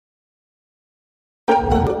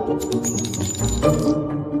Hey,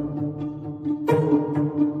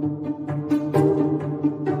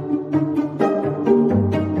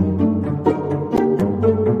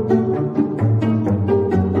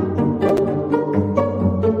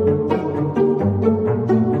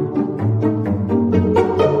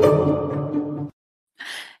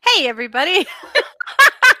 everybody.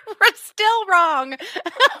 We're still wrong.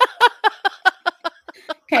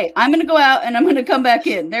 Okay, I'm going to go out and I'm going to come back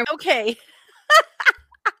in. Okay.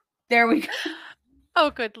 There we go. Oh,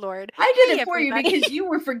 good Lord. I did Hey, it for everybody. you because you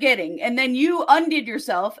were forgetting, and then you undid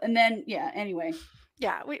yourself, and then, yeah, anyway.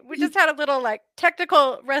 Yeah, we just had a little, like,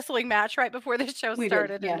 technical wrestling match right before the show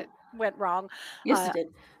started, yeah. and it went wrong. Yes, it did.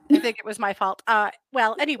 I think it was my fault.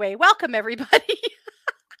 Well, anyway, welcome, everybody.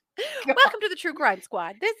 Welcome to the True Crime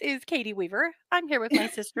Squad. This is Katie Weaver. I'm here with my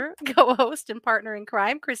sister, co-host, and partner in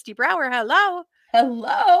crime, Kristi Brower. Hello.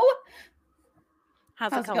 Hello.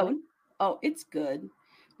 How's it going? Oh, it's good.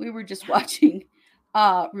 We were just watching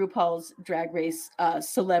RuPaul's Drag Race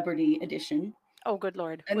Celebrity Edition. Oh, good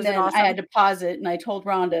Lord. And Was then it awesome? I had to pause it, and I told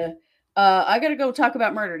Rhonda, I got to go talk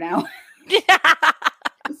about murder now.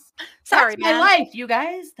 Sorry, That's my life, you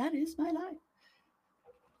guys. That is my life.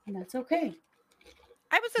 And that's okay.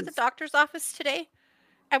 I was at the doctor's office today,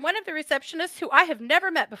 and one of the receptionists, who I have never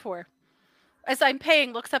met before, as I'm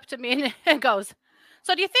paying, looks up to me and goes,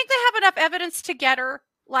 "So do you think they have enough evidence to get her?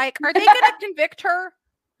 Like, are they going to convict her?"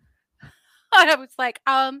 And I was like,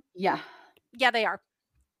 yeah, they are.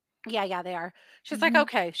 Yeah, they are. She's like,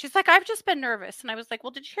 okay. She's like, I've just been nervous. And I was like,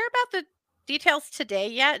 well, did you hear about the details today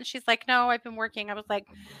yet? And she's like, no, I've been working. I was like,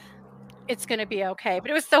 it's going to be okay.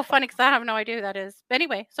 But it was so funny because I have no idea who that is. But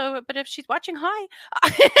anyway, but if she's watching, hi.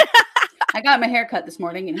 I got my hair cut this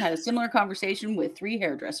morning and had a similar conversation with 3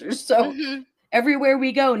 hairdressers. So everywhere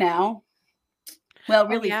we go now, well,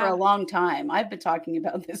 really for a long time, I've been talking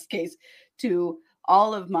about this case to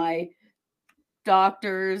all of my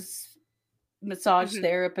doctors, massage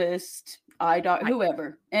therapist, eye doctor,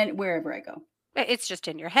 whoever, and wherever I go. It's just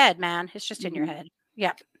in your head, man. It's just in your head.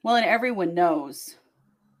 Yeah. Well, and everyone knows.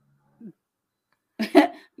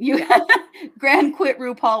 Grand quit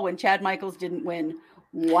RuPaul when Chad Michaels didn't win.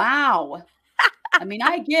 Wow. I mean,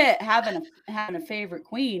 I get having a favorite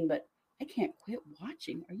queen, but I can't quit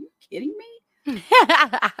watching. Are you kidding me?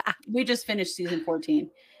 We just finished season 14.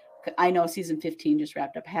 I know season 15 just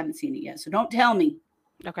wrapped up. I haven't seen it yet, so don't tell me.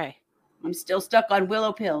 Okay. I'm still stuck on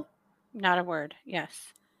Willow Pill. Not a word.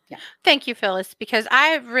 Yes. Yeah. Thank you, Phyllis, because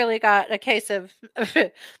I've really got a case of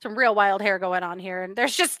some real wild hair going on here, and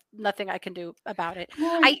there's just nothing I can do about it.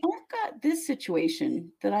 Well, I've got this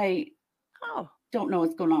situation that I don't know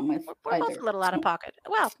what's going on with. We're both a little out of pocket.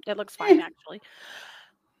 Well, it looks fine, actually.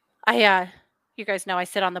 You guys know I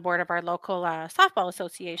sit on the board of our local softball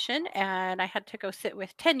association, and I had to go sit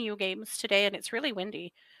with 10U games today, and it's really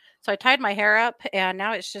windy. So I tied my hair up, and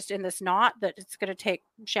now it's just in this knot that it's going to take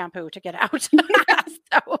shampoo to get out.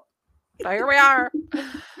 So here we are.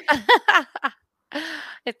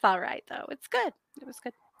 It's all right, though. It's good. It was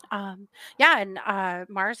good. And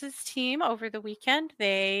Mars's team over the weekend,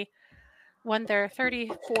 they won their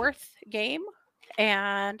 34th game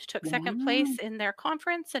and took second place in their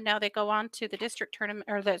conference, and now they go on to the district tournament,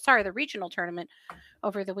 or the regional tournament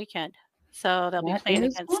over the weekekend. So they'll be playing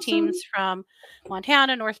against teams from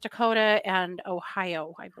Montana, North Dakota, and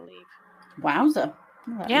Ohio, I believe. Wowza.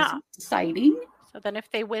 Well, that is exciting. So then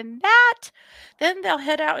if they win that, then they'll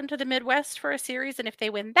head out into the Midwest for a series. And if they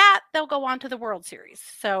win that, they'll go on to the World Series.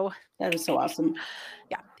 So that is so awesome.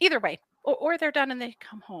 Yeah, either way. Or they're done and they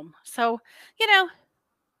come home. So,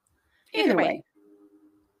 either way.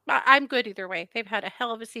 I'm good either way. They've had a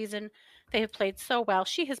hell of a season. They have played so well.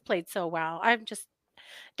 She has played so well. I'm just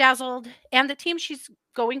dazzled. And the team she's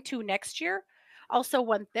going to next year also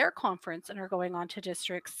won their conference and are going on to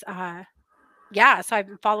districts. So I've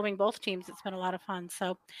been following both teams. It's been a lot of fun.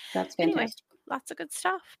 So that's fantastic. Anyway, lots of good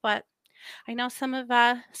stuff. But I know some of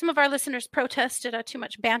our listeners protested too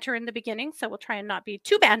much banter in the beginning, so we'll try and not be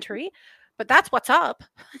too bantery. But that's what's up.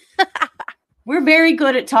 We're very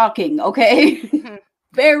good at talking, okay?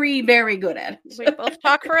 Very, very good at it. We both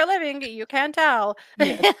talk for a living. You can tell.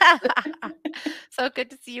 Yes. So good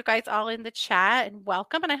to see you guys all in the chat, and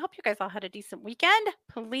welcome. And I hope you guys all had a decent weekend.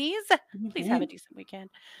 Please have a decent weekend.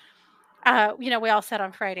 We all said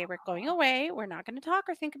on Friday we're going away. We're not going to talk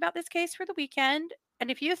or think about this case for the weekend.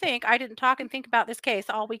 And if you think I didn't talk and think about this case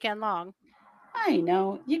all weekend long, I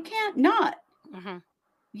know you can't not.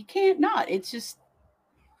 You can't not. It's just,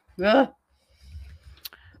 there's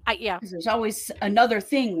always another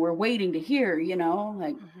thing we're waiting to hear. Yeah,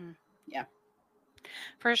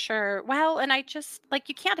 for sure. Well, and I just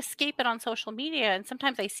you can't escape it on social media. And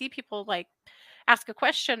sometimes I see people ask a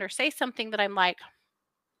question or say something that I'm like,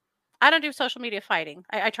 I don't do social media fighting.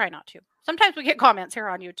 I try not to. Sometimes we get comments here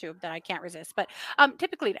on YouTube that I can't resist, but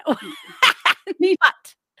typically no.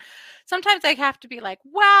 But sometimes I have to be like,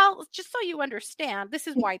 well, just so you understand, this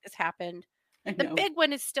is why this happened. The big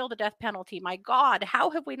one is still the death penalty. My God,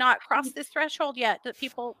 how have we not crossed this threshold yet that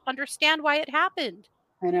people understand why it happened?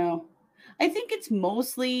 I know. I think it's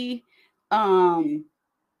mostly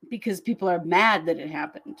because people are mad that it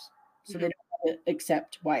happened. So they don't want to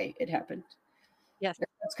accept why it happened. Yes.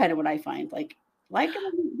 That's kind of what I find. Like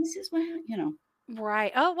this is what,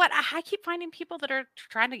 Right. Oh, what I keep finding people that are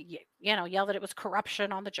trying to, yell that it was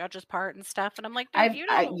corruption on the judge's part and stuff. And I'm like, dude, you've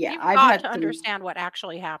got to understand what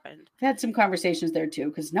actually happened. I've had some conversations there too.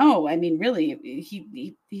 Because no, I mean, really,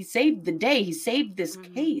 he saved the day. He saved this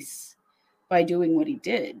case by doing what he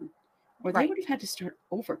did. Or they would have had to start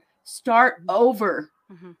over.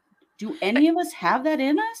 Do any of us have that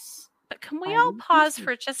in us? But can we all pause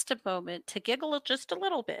for just a moment to giggle just a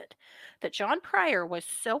little bit that John Pryor was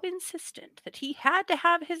so insistent that he had to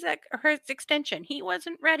have his extension. He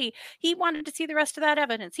wasn't ready. He wanted to see the rest of that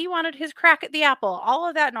evidence. He wanted his crack at the apple, all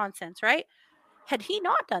of that nonsense, right? Had he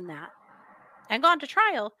not done that and gone to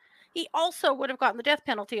trial, he also would have gotten the death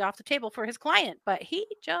penalty off the table for his client, but he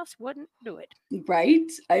just wouldn't do it. Right?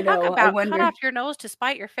 I know. Talk about cut off your nose to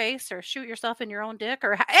spite your face or shoot yourself in your own dick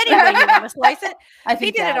or any way you want to slice it. I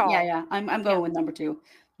think he did it all. Yeah. I'm going with number 2.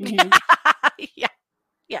 Yeah.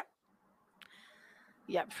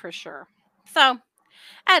 Yep, for sure. So,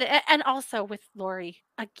 and also with Lori,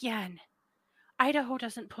 again, Idaho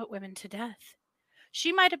doesn't put women to death.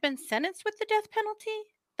 She might have been sentenced with the death penalty,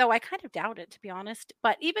 though I kind of doubt it, to be honest.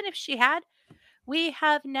 But even if she had, we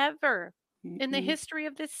have never in the history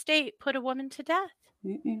of this state put a woman to death.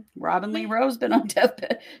 Robin Lee Rowe's been on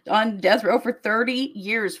death row for 30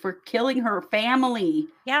 years for killing her family,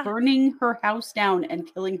 burning her house down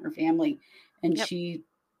and killing her family. And she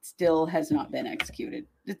still has not been executed.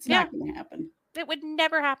 It's not going to happen. It would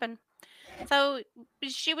never happen. So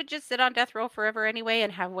she would just sit on death row forever anyway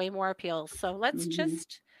and have way more appeals. So let's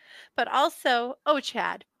but also,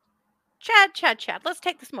 Chad, let's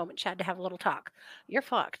take this moment, Chad, to have a little talk. You're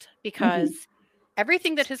fucked because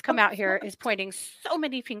everything that has come out here is pointing so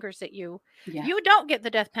many fingers at you. Yeah. You don't get the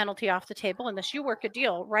death penalty off the table unless you work a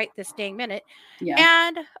deal right this dang minute. Yeah.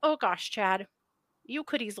 And, oh gosh, Chad, you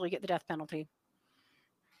could easily get the death penalty.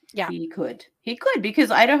 Yeah. He could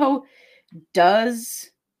because Idaho does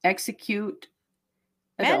execute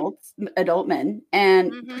adult men,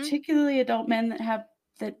 and particularly adult men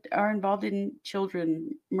that are involved in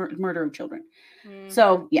murder of children.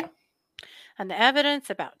 So, yeah. And the evidence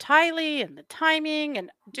about Tylee and the timing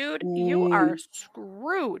and dude, you are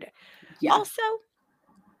screwed. Yeah. Also,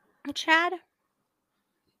 Chad,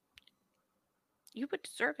 you would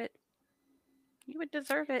deserve it.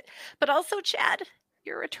 But also, Chad,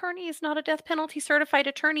 your attorney is not a death penalty certified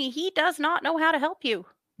attorney. He does not know how to help you.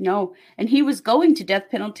 No. And he was going to death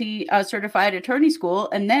penalty certified attorney school.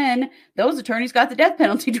 And then those attorneys got the death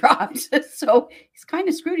penalty dropped. So he's kind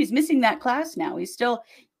of screwed. He's missing that class now. He's still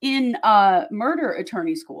in murder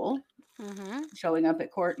attorney school, showing up at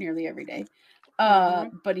court nearly every day.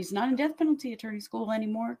 But he's not in death penalty attorney school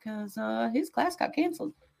anymore because his class got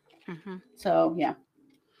canceled. So, yeah.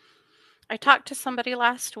 I talked to somebody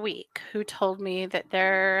last week who told me that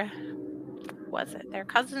their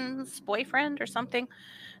cousin's boyfriend or something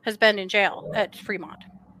has been in jail at Fremont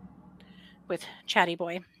with Chatty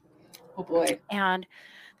Boy. Oh boy. And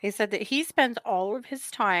they said that he spends all of his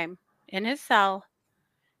time in his cell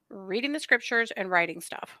reading the scriptures and writing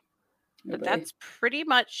stuff. But that's pretty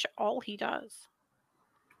much all he does.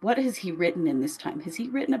 What has he written in this time? Has he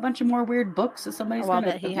written a bunch of more weird books that somebody's going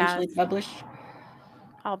to eventually publish?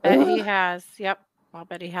 I'll bet he has. Yep. I'll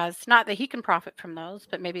bet he has. Not that he can profit from those,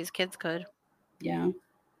 but maybe his kids could. Yeah.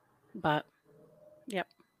 But, yep.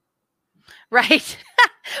 Right.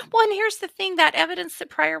 Well, and here's the thing. That evidence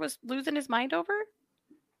that Pryor was losing his mind over,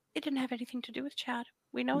 it didn't have anything to do with Chad.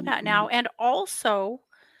 We know that now. And also,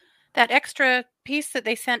 that extra piece that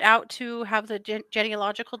they sent out to have the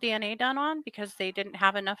genealogical DNA done on because they didn't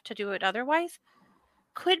have enough to do it otherwise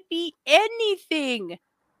could be anything.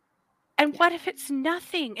 And what if it's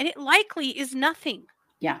nothing? And it likely is nothing.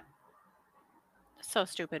 Yeah. So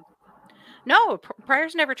stupid. No,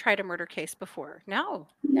 Pryor's never tried a murder case before. No,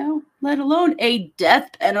 let alone a death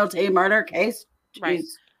penalty murder case. Jeez. Right.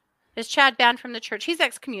 Is Chad banned from the church? He's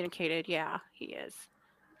excommunicated. Yeah, he is.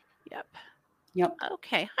 Yep.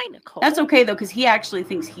 Okay. Hi, Nicole. That's okay, though, because he actually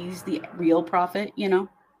thinks he's the real prophet,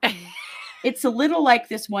 It's a little like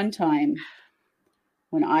this one time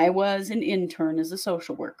when I was an intern as a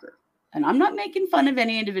social worker. and I'm not making fun of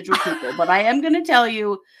any individual people, but I am going to tell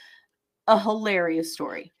you a hilarious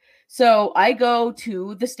story. So I go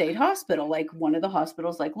to the state hospital, like one of the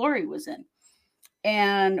hospitals like Lori was in,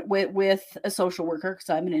 and with a social worker, because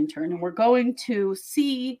I'm an intern, and we're going to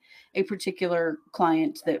see a particular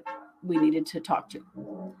client that we needed to talk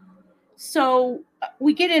to. So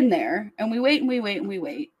we get in there and we wait and we wait and we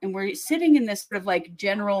wait, and we're sitting in this sort of like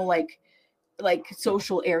general like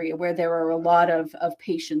social area where there are a lot of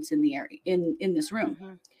patients in the area in this room.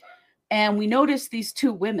 Mm-hmm. And we notice these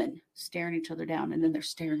two women staring each other down, and then they're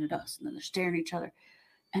staring at us, and then they're staring at each other.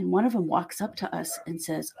 And one of them walks up to us and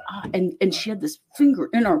says, and she had this finger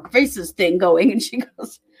in our faces thing going, and she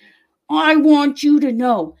goes, I want you to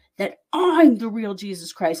know that I'm the real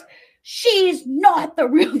Jesus Christ. She's not the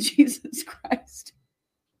real Jesus Christ.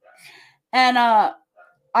 And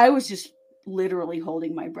I was just literally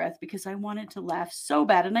holding my breath because I wanted to laugh so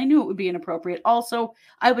bad, and I knew it would be inappropriate. Also,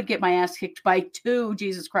 I would get my ass kicked by two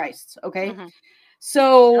Jesus Christs. Okay. Mm-hmm.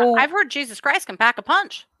 So I've heard Jesus Christ can pack a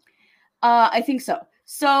punch. I think so.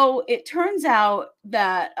 So it turns out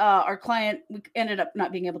that our client, we ended up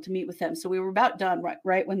not being able to meet with them. So we were about done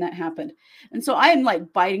right when that happened. And so I'm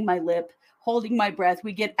like biting my lip, holding my breath.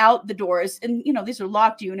 We get out the doors, and you know, these are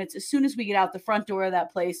locked units. As soon as we get out the front door of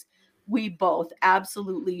that place, we both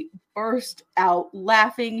absolutely burst out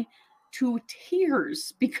laughing to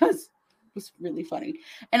tears because it was really funny.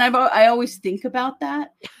 And I always think about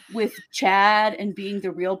that with Chad and being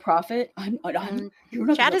the real prophet.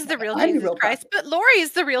 Chad is the real Jesus Christ, but Lori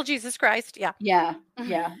is the real Jesus Christ. Yeah. Yeah.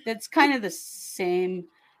 Yeah. That's kind of the same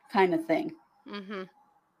kind of thing. Mm-hmm.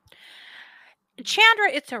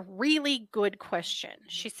 Chandra, it's a really good question.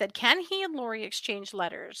 She said, can he and Lori exchange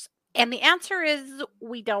letters? And the answer is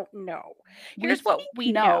we don't know. Here's what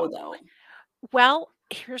we know, though. Well,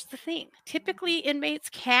 here's the thing. Typically, inmates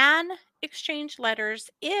can exchange letters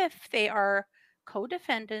if they are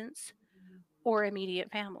co-defendants or immediate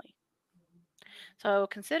family. So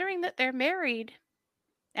considering that they're married,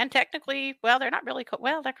 and technically, well, they're not really,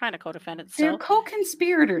 they're kind of co-defendants. They're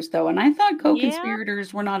co-conspirators, though, and I thought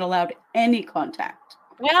co-conspirators were not allowed any contact.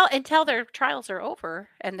 Well, until their trials are over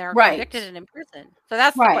and they're convicted and in prison. So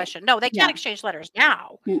that's the question. No, they can't exchange letters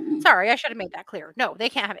now. Mm-mm. Sorry, I should have made that clear. No, they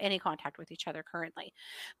can't have any contact with each other currently.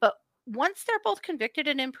 But once they're both convicted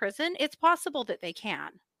and in prison, it's possible that they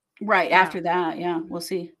can. Right. Yeah. After that, we'll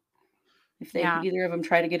see if they either of them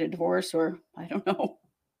try to get a divorce, or I don't know.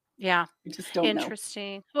 Yeah. I just don't know.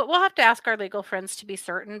 Interesting. Well, we'll have to ask our legal friends to be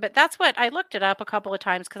certain, but that's what I looked it up a couple of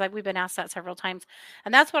times because we've been asked that several times.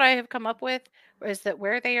 And that's what I have come up with is that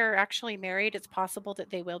where they are actually married, it's possible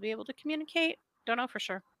that they will be able to communicate. Don't know for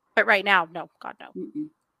sure. But right now, no, God, no. Mm-mm.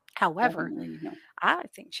 However, no. I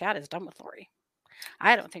think Chad is done with Lori.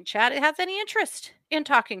 I don't think Chad has any interest in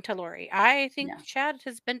talking to Lori. I think Chad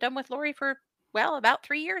has been done with Lori for, about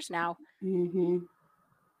 3 years now. Mm-hmm.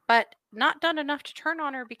 But not done enough to turn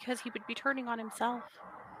on her because he would be turning on himself.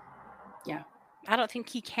 Yeah. I don't think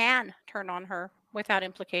he can turn on her without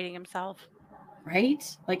implicating himself. Right?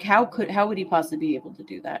 Like how would he possibly be able to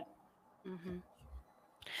do that? Mm-hmm.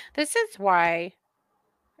 This is why,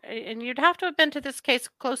 and you'd have to have been to this case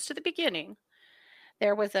close to the beginning.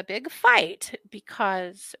 There was a big fight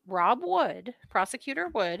because Rob Wood, Prosecutor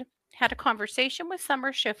Wood, had a conversation with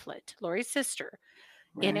Summer Shiflett, Lori's sister,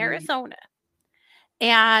 in Arizona.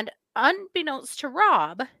 And unbeknownst to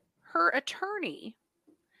Rob, her attorney,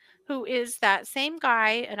 who is that same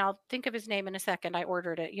guy, and I'll think of his name in a second. I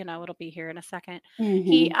ordered it, it'll be here in a second. Mm-hmm.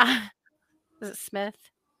 He, is it Smith?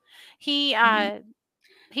 He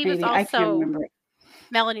was also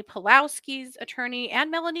Melanie Pulowski's attorney and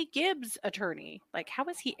Melanie Gibbs' attorney. Like, how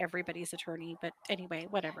is he everybody's attorney? But anyway,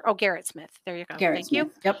 whatever. Oh, Garrett Smith. There you go. Thank you.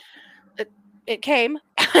 Yep. It came.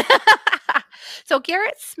 So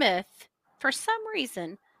Garrett Smith, for some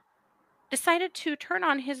reason, decided to turn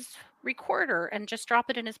on his recorder and just drop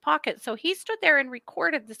it in his pocket. So he stood there and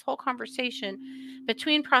recorded this whole conversation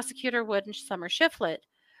between Prosecutor Wood and Summer Shiflett,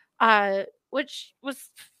 which was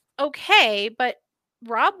okay. But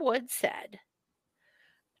Rob Wood said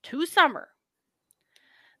to Summer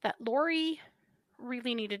that Lori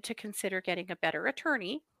really needed to consider getting a better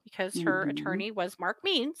attorney because her attorney was Mark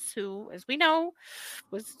Means, who, as we know,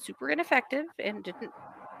 was super ineffective and didn't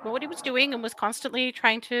know what he was doing and was constantly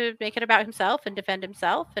trying to make it about himself and defend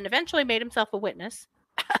himself, and eventually made himself a witness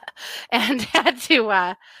and had to,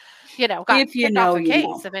 got kicked off the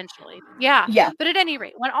case eventually. Yeah. But at any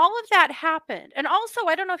rate, when all of that happened, and also,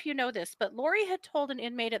 I don't know if you know this, but Lori had told an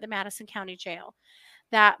inmate at the Madison County Jail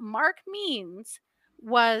that Mark Means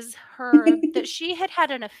was that she had had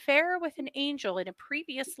an affair with an angel in a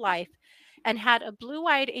previous life and had a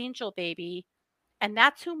blue-eyed angel baby And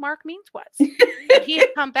that's who Mark Means was. And he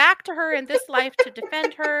had come back to her in this life to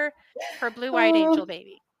defend her blue-eyed angel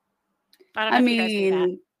baby. I don't know if you guys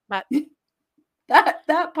knew that, but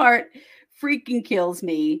that part freaking kills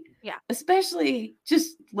me. Yeah. Especially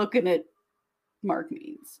just looking at Mark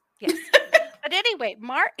Means. Yes. But anyway,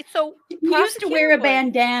 Mark, so he used to wear a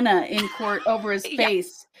bandana in court over his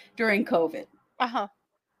face during COVID.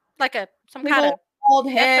 Like some kind of bald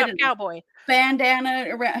head and cowboy bandana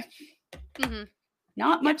around. Mm-hmm.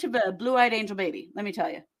 Not much of a blue-eyed angel baby, let me tell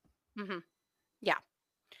you. Mm-hmm. Yeah.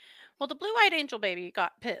 Well, the blue-eyed angel baby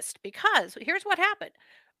got pissed because here's what happened.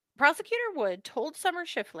 Prosecutor Wood told Summer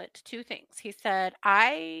Shiflett 2 things. He said,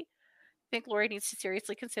 I think Lori needs to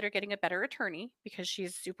seriously consider getting a better attorney because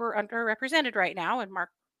she's super underrepresented right now, and Mark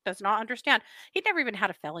does not understand. He'd never even had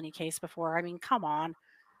a felony case before. I mean, come on.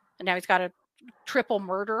 And now he's got a triple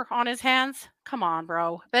murder on his hands. Come on,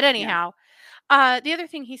 bro. But anyhow, the other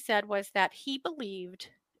thing he said was that he believed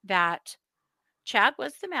that Chad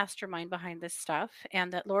was the mastermind behind this stuff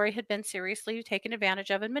and that Lori had been seriously taken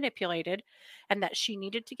advantage of and manipulated, and that she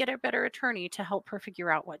needed to get a better attorney to help her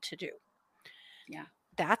figure out what to do. Yeah.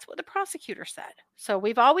 That's what the prosecutor said. So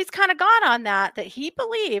we've always kind of gone on that he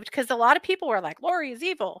believed, because a lot of people were like, Lori is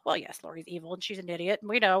evil. Well, yes, Lori's evil and she's an idiot. And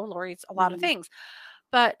we know Lori's a lot of things.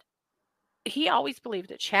 But he always believed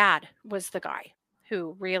that Chad was the guy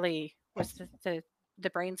who really was the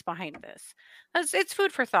brains behind this. It's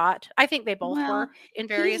food for thought. I think they both were in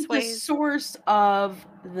various ways. He's the source of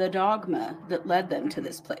the dogma that led them to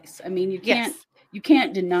this place. I mean, you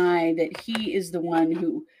can't deny that he is the one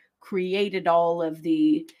who created all of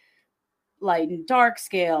the light and dark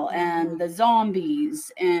scale and the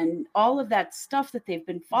zombies and all of that stuff that they've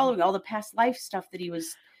been following, all the past life stuff that he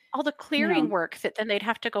was, all the clearing work that then they'd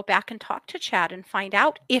have to go back and talk to Chad and find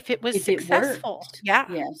out if it was successful.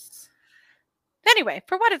 Yes. Anyway,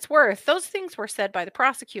 for what it's worth, those things were said by the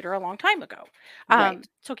prosecutor a long time ago. Right.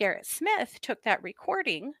 So Garrett Smith took that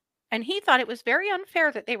recording and he thought it was very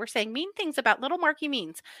unfair that they were saying mean things about little Marky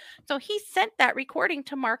Means. So he sent that recording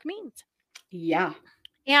to Mark Means. Yeah.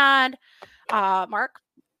 And Mark,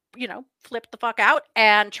 flipped the fuck out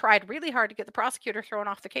and tried really hard to get the prosecutor thrown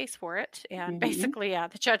off the case for it. And basically,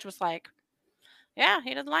 the judge was like, yeah,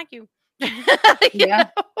 he doesn't like you. Yeah.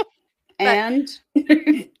 And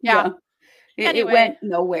Anyway, it went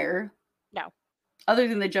nowhere. No. Other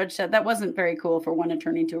than the judge said that wasn't very cool for one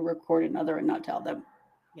attorney to record another and not tell them.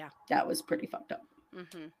 Yeah. That was pretty fucked up.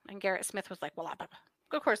 Mm-hmm. And Garrett Smith was like, well,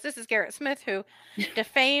 of course, this is Garrett Smith who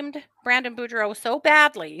defamed Brandon Boudreaux so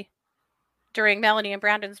badly during Melanie and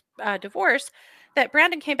Brandon's divorce that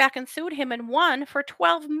Brandon came back and sued him and won for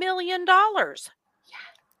 $12 million. Yeah.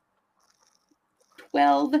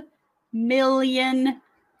 $12 million,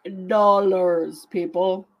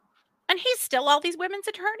 people. And he's still all these women's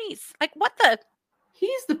attorneys. Like, what the?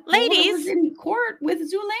 He's the ladies that was in court with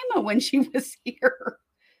Zulema when she was here.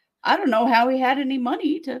 I don't know how he had any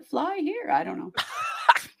money to fly here. I don't know.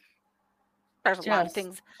 There's a lot of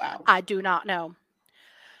things I do not know.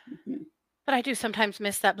 Mm-hmm. But I do sometimes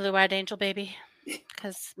miss that blue-eyed angel baby.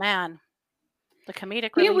 Because, man, the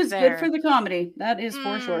comedic relief he was good for the comedy. That is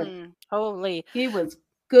for sure. Holy. He was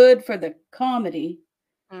good for the comedy.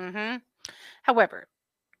 Mm-hmm. However,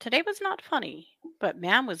 today was not funny, but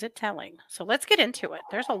man, was it telling. So let's get into it.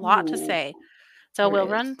 There's a lot to say. So we'll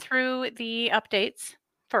run through the updates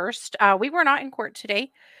first. We were not in court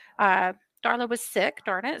today. Darla was sick,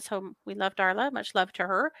 darn it. So we love Darla. Much love to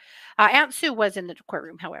her. Aunt Sue was in the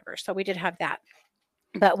courtroom, however. So we did have that.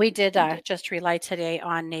 But we did just rely today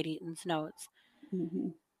on Nate Eaton's notes. Mm-hmm.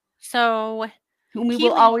 So whom we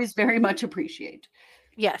will always very much appreciate.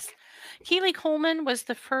 Yes. Keely Coleman was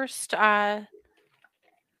the first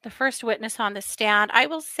witness on the stand. I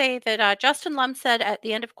will say that Justin Lum said at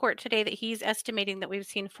the end of court today that he's estimating that we've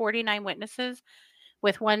seen 49 witnesses,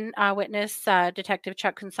 with one witness, Detective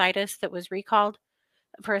Chuck Consitis, that was recalled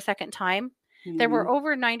for a second time. Mm-hmm. There were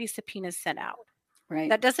over 90 subpoenas sent out. Right.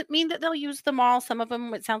 That doesn't mean that they'll use them all. Some of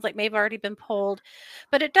them, it sounds like, may have already been pulled,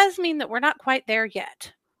 but it does mean that we're not quite there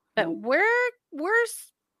yet. But we're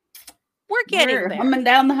getting there. Humming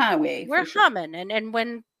down the highway. We're humming, and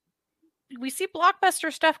when we see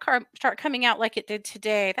blockbuster stuff start coming out like it did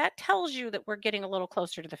today, that tells you that we're getting a little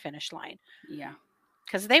closer to the finish line. Yeah.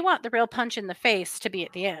 Because they want the real punch in the face to be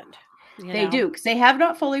at the end. They do, because they have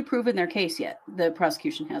not fully proven their case yet. The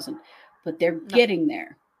prosecution hasn't, but they're getting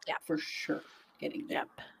there. Yeah, for sure. Getting there. Yep.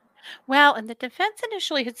 Well, and the defense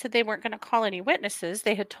initially had said they weren't going to call any witnesses.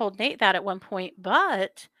 They had told Nate that at one point,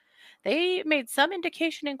 but they made some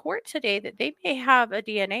indication in court today that they may have a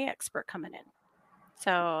DNA expert coming in.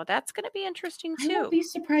 So that's going to be interesting too. I won't be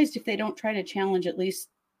surprised if they don't try to challenge at least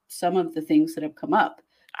some of the things that have come up,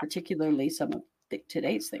 particularly some of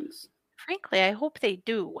today's things. Frankly, I hope they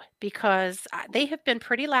do, because they have been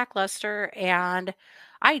pretty lackluster, and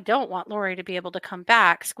I don't want Lori to be able to come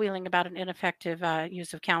back squealing about an ineffective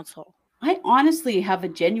use of counsel. I honestly have a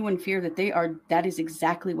genuine fear that that is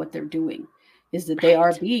exactly what they're doing, is that they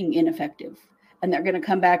are being ineffective. And they're going to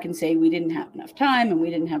come back and say, we didn't have enough time and we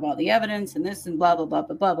didn't have all the evidence and this and blah, blah, blah,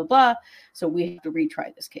 blah, blah, blah, blah. So we have to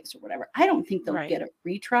retry this case or whatever. I don't think they'll get a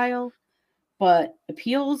retrial, but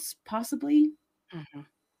appeals possibly.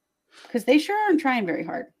 Because they sure aren't trying very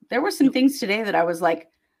hard. There were some things today that I was like,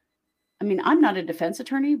 I mean, I'm not a defense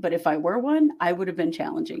attorney, but if I were one, I would have been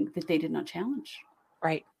challenging that they did not challenge.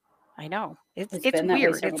 Right. I know. It's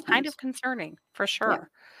weird. It's kind of concerning, for sure. Yeah.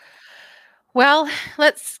 Well,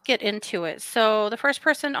 let's get into it. So the first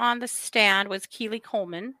person on the stand was Keely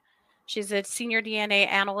Coleman. She's a senior DNA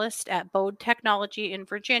analyst at Bode Technology in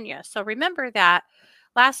Virginia. So remember that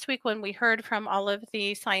last week when we heard from all of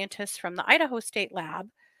the scientists from the Idaho State Lab,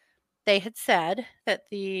 they had said that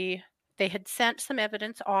they had sent some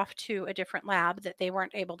evidence off to a different lab that they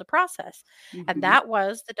weren't able to process. And that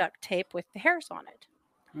was the duct tape with the hairs on it.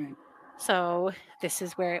 Right. So this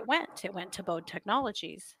is where it went. It went to Bode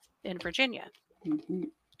Technologies in Virginia.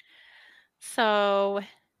 So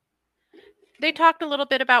they talked a little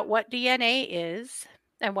bit about what DNA is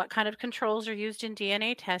and what kind of controls are used in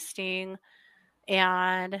DNA testing.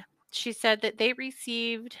 And she said that they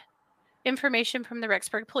received information from the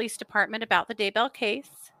Rexburg Police Department about the Daybell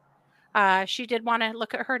case. She did want to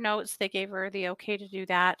look at her notes. They gave her the okay to do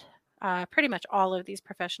that. Pretty much all of these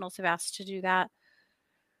professionals have asked to do that.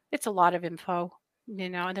 It's a lot of info,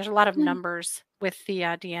 and there's a lot of numbers with the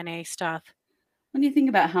DNA stuff. When you think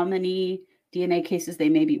about how many DNA cases they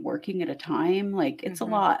may be working at a time, like it's a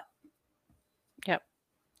lot. Yep.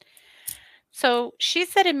 So she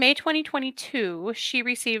said in May 2022, she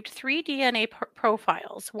received 3 DNA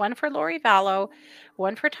profiles, one for Lori Vallow,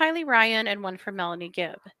 one for Tylee Ryan, and one for Melanie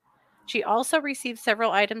Gibb. She also received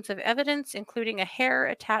several items of evidence, including a hair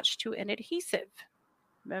attached to an adhesive.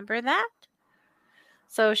 Remember that?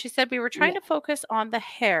 So she said we were trying to focus on the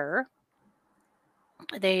hair.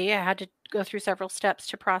 They had to go through several steps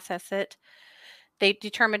to process it. They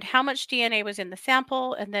determined how much DNA was in the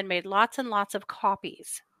sample and then made lots and lots of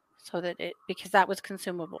copies because that was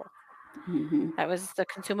consumable. That was the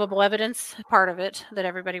consumable evidence part of it that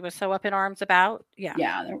everybody was so up in arms about. Yeah.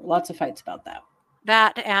 Yeah, there were lots of fights about that.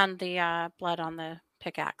 That and the blood on the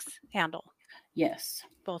pickaxe handle. Yes.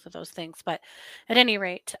 Both of those things. But at any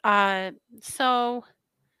rate, so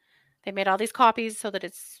they made all these copies so that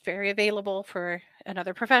it's very available for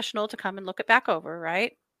another professional to come and look it back over,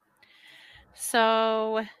 right?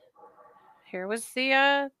 So here was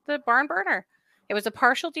the barn burner. It was a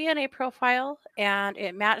partial DNA profile, and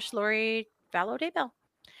it matched Lori Vallow Daybell.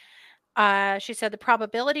 She said the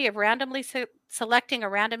probability of randomly selecting a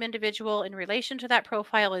random individual in relation to that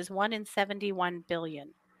profile is 1 in 71 billion.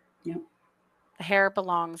 Yep. The hair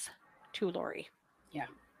belongs to Lori. Yeah.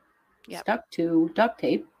 Yep. Stuck to duct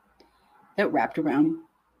tape that wrapped around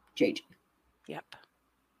JJ. Yep.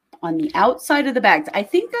 On the outside of the bags. I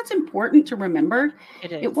think that's important to remember.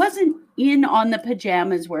 It is. It wasn't in on the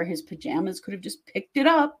pajamas where his pajamas could have just picked it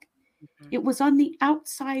up. It was on the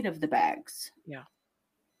outside of the bags. Yeah.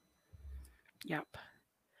 Yep.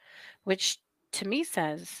 Which to me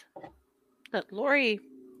says that Lori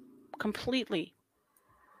completely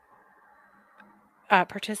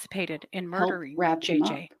participated in murdering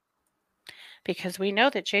JJ. Because we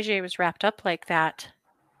know that JJ was wrapped up like that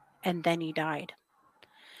and then he died.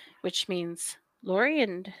 Which means Lori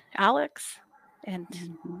and Alex and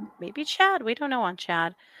maybe Chad. We don't know on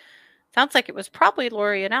Chad. Sounds like it was probably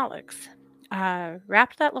Lori and Alex.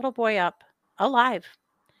 Wrapped that little boy up alive.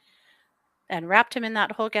 And wrapped him in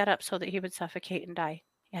that whole getup so that he would suffocate and die.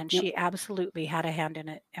 And she absolutely had a hand in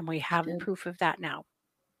it. And we have proof of that now.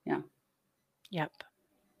 Yeah. Yep.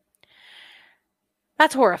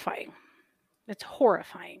 That's horrifying. It's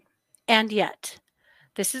horrifying. And yet,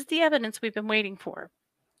 this is the evidence we've been waiting for.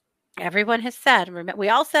 Everyone has said, we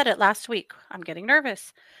all said it last week, I'm getting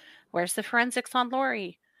nervous. Where's the forensics on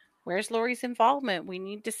Lori? Where's Lori's involvement? We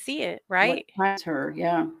need to see it, right? That's her,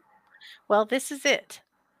 yeah. Well, this is it.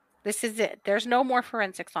 This is it. There's no more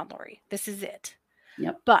forensics on Lori. This is it.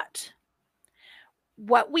 Yep. But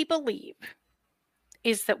what we believe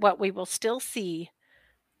is that what we will still see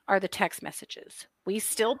are the text messages. We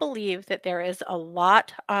still believe that there is a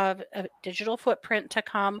lot of a digital footprint to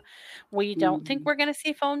come. We don't think we're going to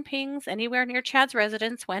see phone pings anywhere near Chad's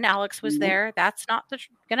residence when Alex was there. That's not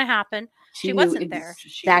going to happen. She wasn't there.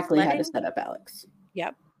 Exactly how to set up Alex.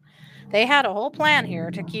 Yep. They had a whole plan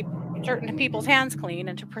here to keep certain people's hands clean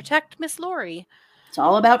and to protect Miss Lori. It's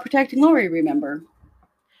all about protecting Lori, remember.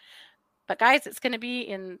 But guys, it's going to be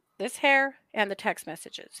in this hair and the text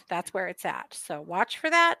messages. That's where it's at. So watch for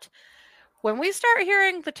that. When we start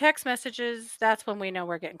hearing the text messages, that's when we know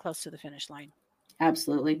we're getting close to the finish line.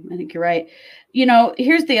 Absolutely. I think you're right.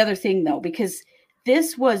 Here's the other thing, though, because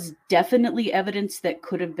this was definitely evidence that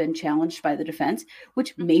could have been challenged by the defense,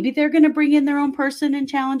 which maybe they're going to bring in their own person and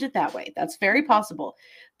challenge it that way. That's very possible.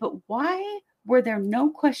 But why were there no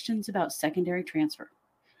questions about secondary transfer?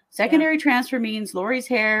 Secondary transfer means Lori's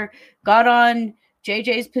hair got on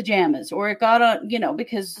JJ's pajamas, or it got on,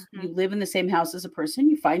 because you live in the same house as a person,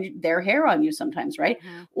 you find their hair on you sometimes, right?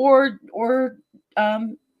 Or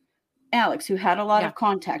Alex, who had a lot of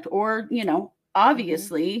contact, or,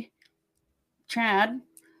 obviously Chad,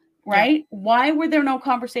 right? Why were there no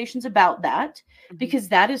conversations about that? Because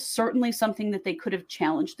that is certainly something that they could have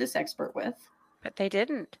challenged this expert with. But they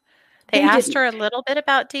didn't. They asked her a little bit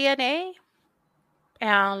about DNA,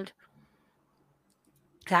 and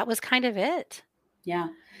that was kind of it. Yeah.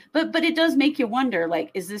 But it does make you wonder,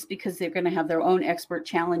 like, is this because they're going to have their own expert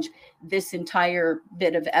challenge this entire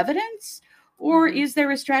bit of evidence? Or is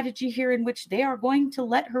there a strategy here in which they are going to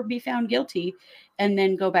let her be found guilty and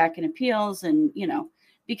then go back in appeals? And,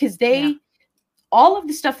 because all of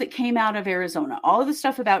the stuff that came out of Arizona, all of the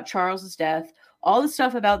stuff about Charles's death, all the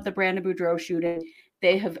stuff about the Brandon Boudreaux shooting,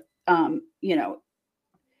 they have,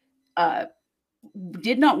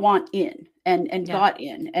 did not want in and got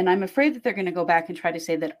in. And I'm afraid that they're going to go back and try to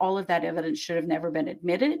say that all of that evidence should have never been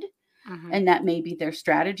admitted. And that may be their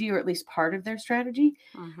strategy, or at least part of their strategy.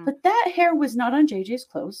 But that hair was not on JJ's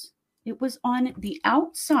clothes. It was on the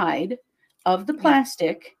outside of the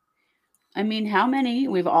plastic. I mean,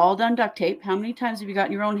 we've all done duct tape. How many times have you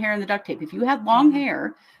gotten your own hair in the duct tape? If you had long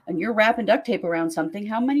hair and you're wrapping duct tape around something,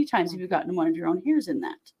 how many times have you gotten one of your own hairs in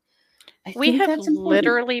that? We have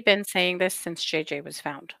literally been saying this since JJ was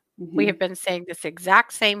found. We have been saying this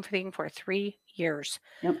exact same thing for 3 years.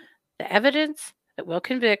 The evidence that will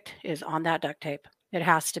convict is on that duct tape. It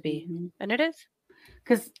has to be. And it is.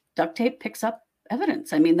 Because duct tape picks up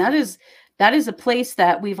evidence. I mean, that is a place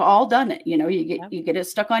that we've all done it. You get it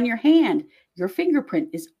stuck on your hand. Your fingerprint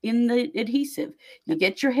is in the adhesive. You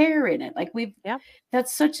get your hair in it. Like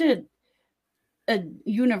that's such a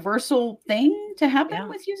universal thing to happen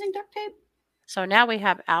with using duct tape. So now we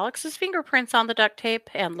have Alex's fingerprints on the duct tape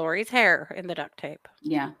and Lori's hair in the duct tape.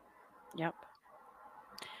 Yeah. Yep.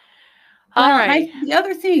 All right. The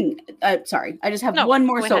other thing, sorry, I just have one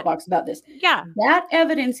more soapbox about this. Yeah. That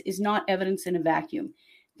evidence is not evidence in a vacuum.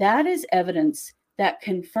 That is evidence that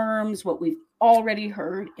confirms what we've already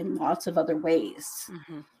heard in lots of other ways.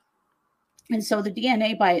 And so the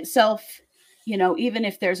DNA by itself, even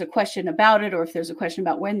if there's a question about it, or if there's a question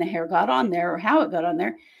about when the hair got on there or how it got on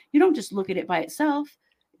there, you don't just look at it by itself.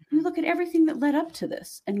 You look at everything that led up to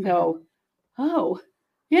this and go, oh,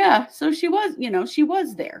 yeah, so she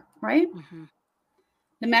was there, right?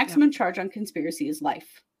 The maximum charge on conspiracy is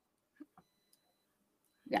life.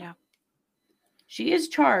 Yeah. She is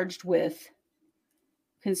charged with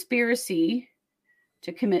conspiracy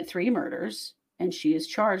to commit 3 murders, and she is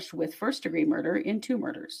charged with first-degree murder in 2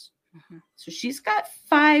 murders. So she's got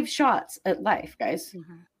 5 shots at life, guys.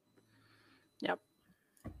 Yep.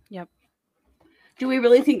 Do we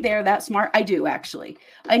really think they're that smart? I do, actually.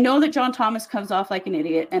 I know that John Thomas comes off like an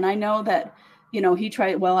idiot, and I know that, he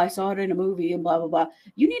tried, I saw it in a movie and blah, blah, blah.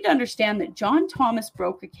 You need to understand that John Thomas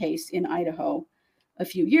broke a case in Idaho a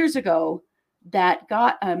few years ago that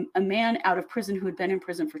got a man out of prison who had been in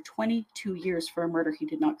prison for 22 years for a murder he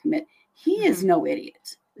did not commit. He is no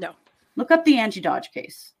idiot. No. Look up the Angie Dodge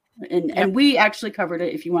case. And we actually covered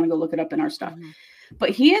it if you want to go look it up in our stuff.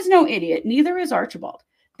 But he is no idiot. Neither is Archibald.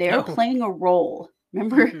 They're playing a role.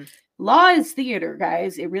 Remember, law is theater,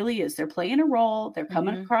 guys. It really is. They're playing a role. They're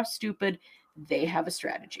coming across stupid. They have a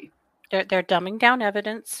strategy. They're dumbing down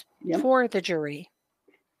evidence for the jury.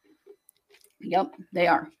 Yep, they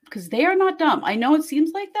are. Because they are not dumb. I know it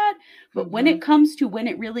seems like that, but when it comes to when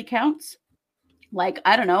it really counts, like,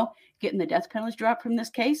 I don't know, getting the death penalty dropped from this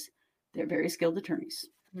case, they're very skilled attorneys.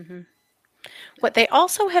 What they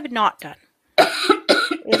also have not done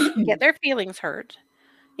is get their feelings hurt,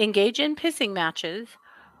 engage in pissing matches,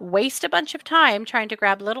 waste a bunch of time trying to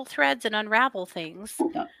grab little threads and unravel things.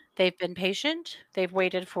 They've been patient. They've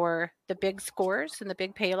waited for the big scores and the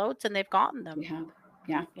big payloads, and they've gotten them.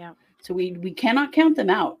 Yeah. So we cannot count them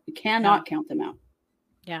out. We cannot count them out.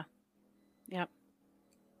 Yeah. Yep.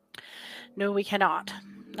 No, we cannot.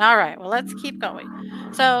 All right. Well, let's keep going.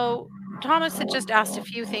 So Thomas had just asked a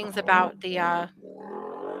few things about the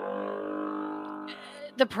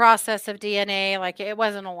the process of DNA, like it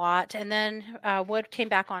wasn't a lot. And then Wood came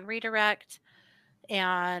back on redirect,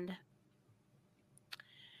 and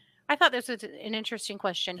I thought this was an interesting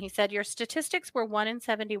question. He said, your statistics were 1 in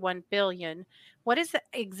 71 billion. What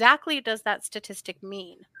exactly does that statistic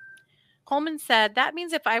mean? Coleman said, that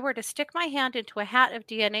means if I were to stick my hand into a hat of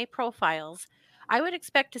DNA profiles, I would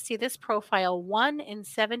expect to see this profile 1 in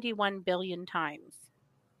 71 billion times.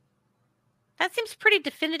 That seems pretty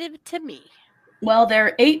definitive to me. Well, there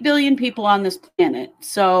are 8 billion people on this planet,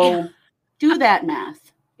 so do that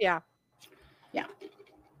math. Yeah. Yeah.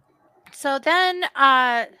 So then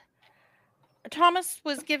Thomas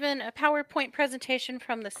was given a PowerPoint presentation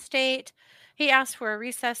from the state. He asked for a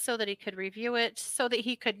recess so that he could review it, so that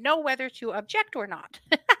he could know whether to object or not.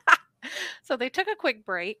 So they took a quick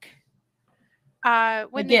break. When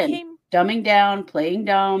Again, they came, dumbing down, playing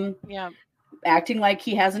dumb, yeah, acting like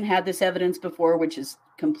he hasn't had this evidence before, which is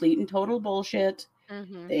complete and total bullshit.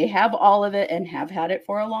 mm-hmm. They have all of it and have had it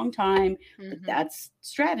for a long time, but that's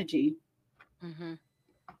strategy. Mm-hmm.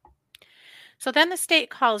 So then the state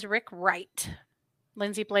calls Rick Wright.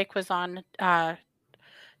 Lindsay Blake was on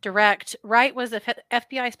direct. Wright was a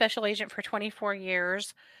FBI special agent for 24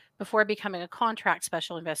 years before becoming a contract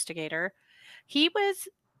special investigator. He was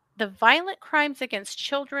the Violent Crimes Against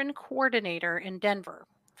Children coordinator in Denver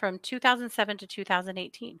from 2007 to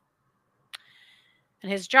 2018.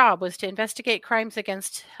 And his job was to investigate crimes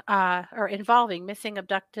against or involving missing,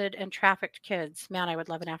 abducted, and trafficked kids. Man, I would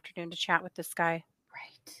love an afternoon to chat with this guy.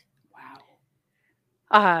 Right.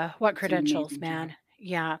 Wow. What credentials, man. Job.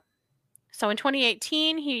 Yeah. So in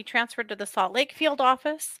 2018, he transferred to the Salt Lake field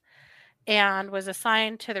office and was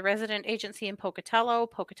assigned to the resident agency in Pocatello.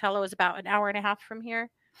 Pocatello is about an hour and a half from here,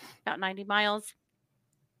 about 90 miles.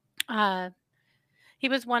 He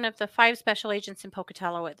was one of the 5 special agents in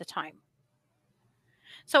Pocatello at the time.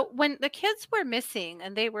 So when the kids were missing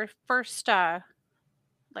and they were first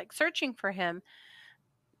searching for him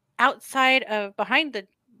outside of behind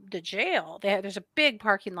the jail, there's a big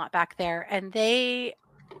parking lot back there, and they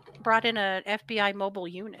brought in an FBI mobile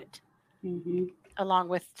unit along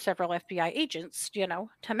with several FBI agents,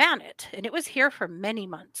 to man it. And it was here for many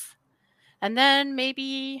months. And then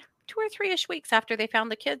maybe 2 or 3-ish weeks after they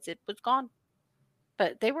found the kids, it was gone.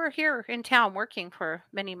 But they were here in town working for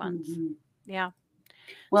many months. Yeah.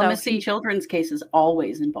 Well, so missing children's cases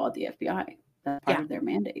always involve the FBI. That's part of their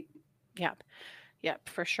mandate. Yep. Yep,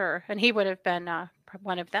 for sure. And he would have been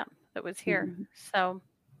one of them that was here. So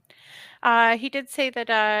he did say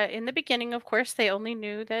that in the beginning, of course, they only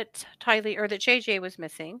knew that JJ was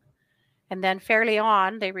missing. And then fairly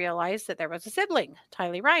on, they realized that there was a sibling,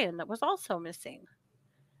 Tylee Ryan, that was also missing.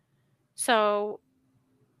 So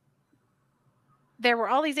there were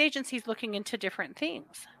all these agencies looking into different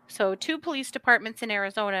things. So 2 police departments in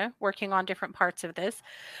Arizona working on different parts of this.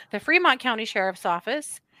 The Fremont County Sheriff's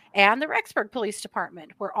Office and the Rexburg Police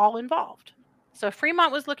Department were all involved. So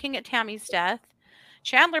Fremont was looking at Tammy's death.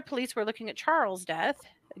 Chandler Police were looking at Charles' death.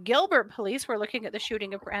 Gilbert Police were looking at the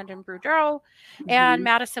shooting of Brandon Boudreaux. And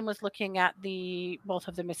Madison was looking at both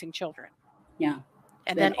of the missing children. Yeah.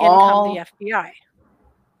 And then in come the FBI.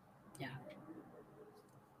 Yeah.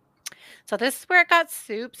 So this is where it got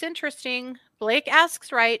soups interesting. Blake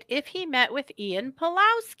asks Wright if he met with Ian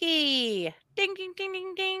Pulowski. Ding, ding, ding,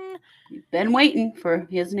 ding, ding. You've been waiting for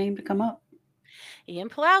his name to come up. Ian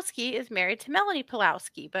Pulowski is married to Melanie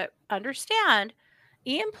Pulowski, but understand,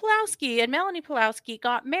 Ian Pulowski and Melanie Pulowski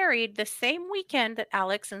got married the same weekend that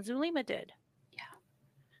Alex and Zulema did. Yeah.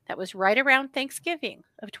 That was right around Thanksgiving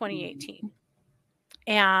of 2018.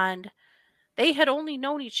 And they had only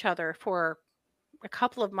known each other for a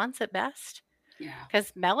couple of months at best. Yeah.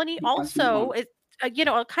 Because Melanie also is, kind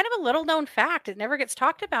of a little known fact. It never gets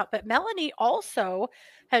talked about, but Melanie also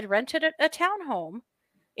had rented a townhome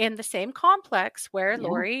in the same complex where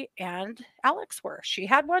Lori and Alex were. She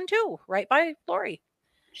had one too, right by Lori.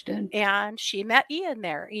 She did. And she met Ian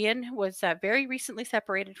there. Ian was very recently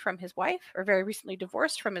separated from his wife, or very recently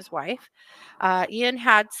divorced from his wife. Ian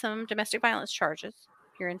had some domestic violence charges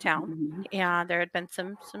here in town, and there had been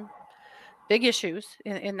some big issues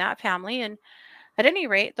in that family. And at any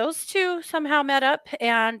rate, those 2 somehow met up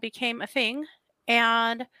and became a thing.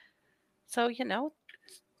 And so,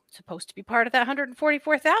 supposed to be part of that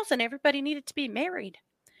 144,000, everybody needed to be married.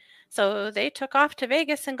 So they took off to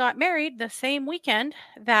Vegas and got married the same weekend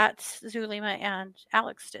that Zulema and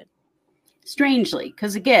Alex did. Strangely,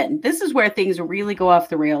 because again, this is where things really go off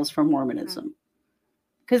the rails for Mormonism.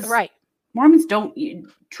 Because Mormons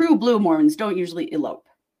true blue Mormons don't usually elope.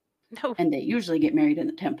 No. And they usually get married in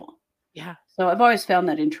the temple. Yeah. So I've always found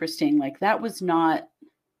that interesting. Like, that was not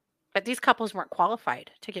But these couples weren't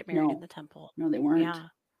qualified to get married in the temple. No, they weren't. Yeah.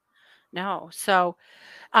 No. So,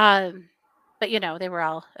 but they were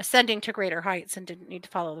all ascending to greater heights and didn't need to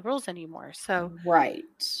follow the rules anymore. So, right.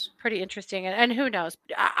 Pretty interesting. And who knows?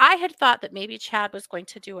 I had thought that maybe Chad was going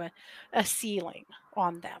to do a sealing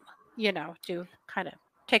on them, to kind of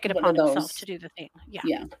take it upon himself to do the thing. Yeah.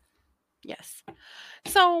 Yeah. Yes.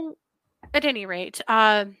 So, at any rate,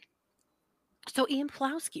 so Ian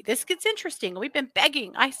Pulowski, this gets interesting. We've been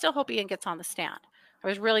begging. I still hope Ian gets on the stand. I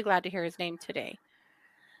was really glad to hear his name today.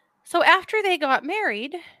 So after they got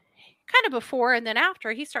married, kind of before and then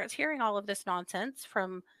after, he starts hearing all of this nonsense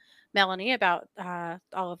from Melanie about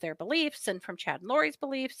all of their beliefs and from Chad and Lori's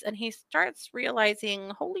beliefs. And he starts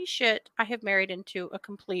realizing, holy shit, I have married into a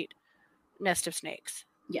complete nest of snakes.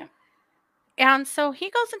 Yeah. And so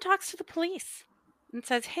he goes and talks to the police and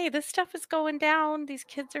says, hey, this stuff is going down. These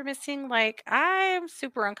kids are missing. Like, I'm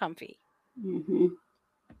super uncomfy. Mm-hmm.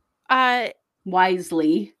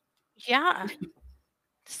 Wisely. Yeah.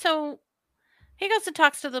 So he goes and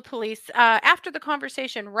talks to the police. After the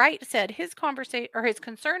conversation, Wright said his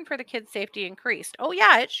concern for the kids' safety increased. Oh,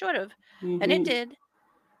 yeah, it should have. Mm-hmm. And it did.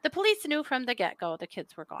 The police knew from the get-go the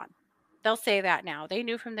kids were gone. They'll say that now. They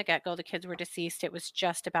knew from the get-go the kids were deceased. It was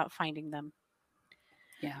just about finding them.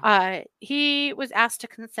 Yeah. He was asked to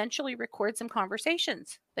consensually record some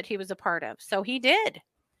conversations that he was a part of. So he did.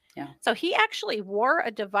 Yeah. So he actually wore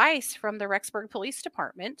a device from the Rexburg Police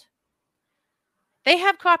Department. They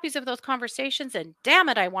have copies of those conversations, and damn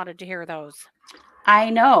it, I wanted to hear those.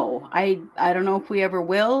 I know. I don't know if we ever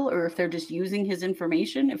will, or if they're just using his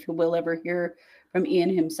information, if we'll ever hear from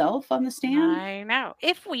Ian himself on the stand. I know.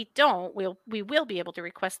 If we don't, we will be able to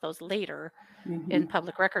request those later in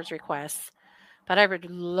public records requests. But I would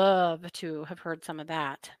love to have heard some of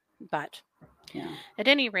that. But at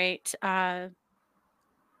any rate, then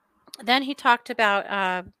he talked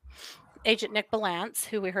about Agent Nick Balance,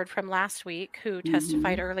 who we heard from last week, who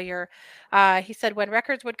testified earlier. He said when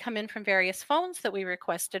records would come in from various phones that we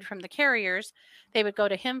requested from the carriers, they would go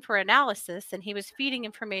to him for analysis, and he was feeding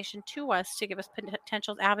information to us to give us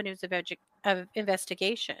potential avenues of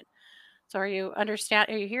investigation. So are you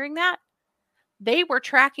hearing that? They were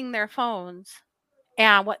tracking their phones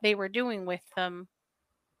and what they were doing with them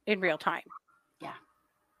in real time. Yeah.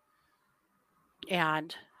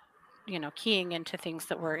 And keying into things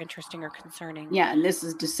that were interesting or concerning. Yeah, and this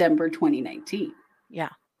is December 2019. Yeah.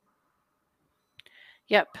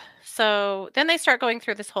 Yep. So then they start going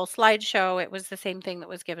through this whole slideshow. It was the same thing that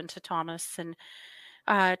was given to Thomas, and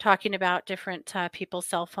talking about different people's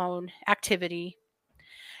cell phone activity.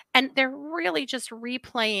 And they're really just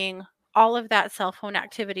replaying all of that cell phone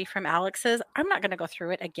activity from Alex's. I'm not going to go through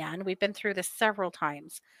it again. We've been through this several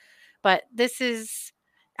times. But this is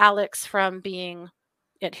Alex from being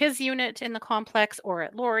at his unit in the complex or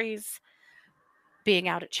at Lori's, being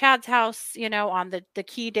out at Chad's house, on the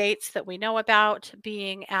key dates that we know about,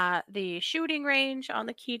 being at the shooting range on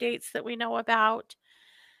the key dates that we know about,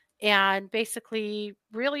 and basically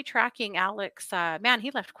really tracking Alex. Man,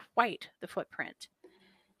 he left quite the footprint.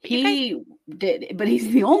 He did, but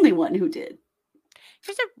he's the only one who did.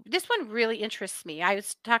 This one really interests me. I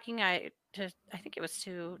was talking I think it was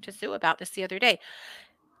to Sue about this the other day.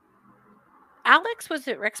 Alex was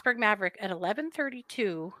at Rexburg Maverick at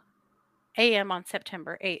 11:32 a.m. on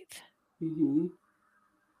September 8th. Mm-hmm.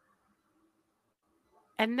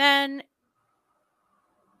 And then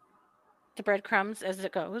the breadcrumbs, as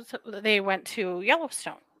it goes, they went to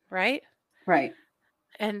Yellowstone, right? Right.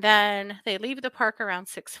 And then they leave the park around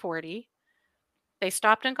 6:40. They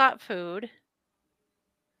stopped and got food.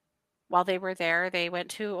 While they were there, they went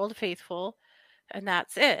to Old Faithful, and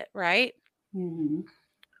that's it, right? Mm-hmm.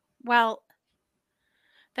 Well,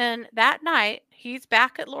 then that night, he's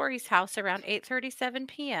back at Lori's house around 8:37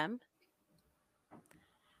 p.m.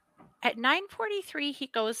 At 9:43, he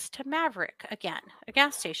goes to Maverick again, a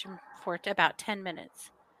gas station, for about 10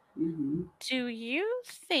 minutes. Mm-hmm. Do you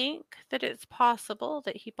think that it's possible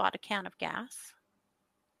that he bought a can of gas?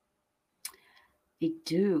 I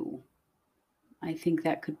do. I think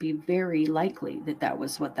that could be very likely that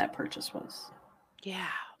was what that purchase was. Yeah,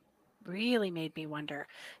 really made me wonder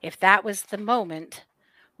if that was the moment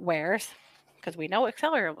where, because we know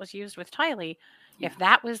accelerant was used with Tylee, if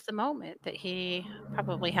that was the moment that he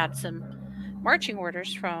probably had some marching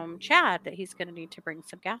orders from Chad that he's going to need to bring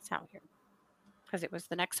some gas out here. Because it was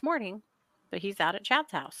the next morning that he's out at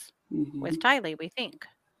Chad's house with Tylee, we think.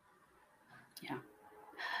 Yeah.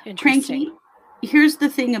 Interesting. Cranky. Here's the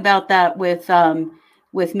thing about that with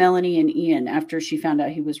Melanie and Ian. After she found out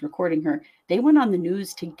he was recording her, they went on the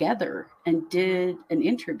news together and did an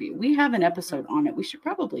interview. We have an episode on it. We should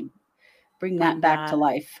probably bring that back to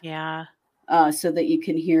life. Yeah. So that you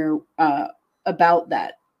can hear about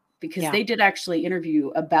that, because they did actually interview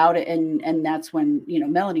about it, and that's when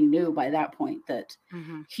Melanie knew by that point that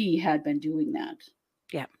he had been doing that.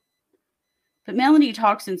 Yeah. But Melanie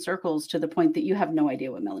talks in circles to the point that you have no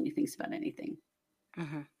idea what Melanie thinks about anything.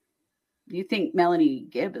 You think Melanie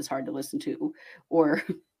Gibb is hard to listen to, or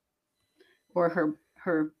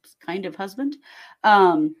her kind of husband.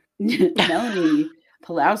 Melanie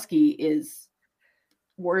Pulowski is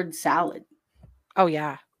word salad. Oh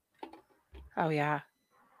yeah.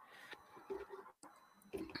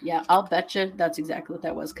 Yeah, I'll bet you that's exactly what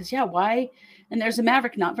that was. Because why? And there's a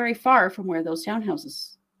Maverick not very far from where those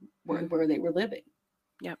townhouses were, where they were living.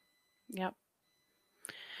 Yep.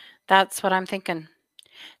 That's what I'm thinking.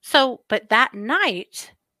 So, but that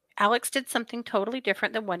night, Alex did something totally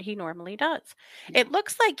different than what he normally does. It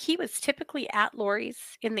looks like he was typically at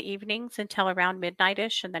Lori's in the evenings until around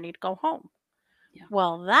midnight-ish, and then he'd go home.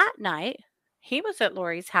 Well, that night, he was at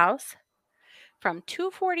Lori's house from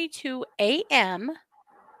 2:42 a.m.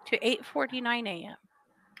 to 8:49 a.m.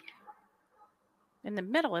 in the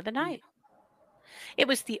middle of the night. It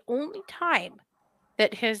was the only time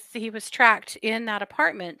that he was tracked in that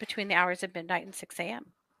apartment between the hours of midnight and 6 a.m.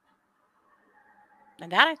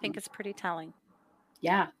 And that, I think, is pretty telling.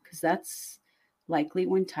 Yeah, because that's likely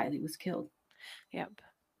when Tylee was killed. Yep.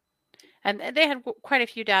 And they had quite a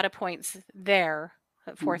few data points there.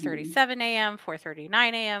 4:37 a.m.,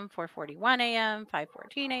 4:39 a.m., 4:41 a.m.,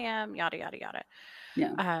 5:14 a.m., yada, yada, yada.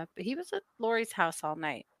 Yeah. But he was at Lori's house all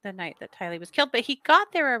night, the night that Tylee was killed. But he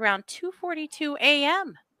got there around 2:42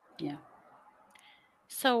 a.m. Yeah.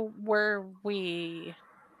 So were we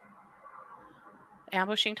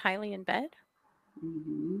ambushing Tylee in bed?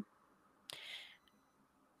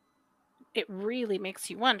 It really makes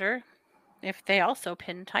you wonder if they also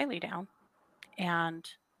pinned Tylee down and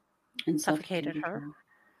suffocated her.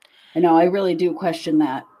 I know, I really do question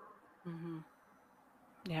that.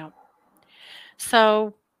 Yeah.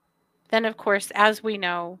 So then, of course, as we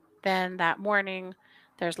know, then that morning,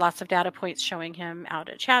 there's lots of data points showing him out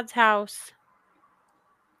at Chad's house.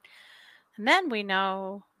 And then we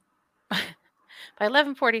know by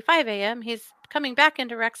 11:45 a.m., he's coming back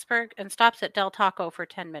into Rexburg and stops at Del Taco for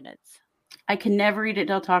 10 minutes. I can never eat at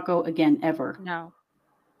Del Taco again, ever. No.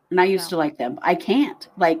 And I used to like them. I can't.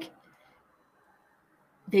 Like,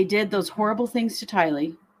 they did those horrible things to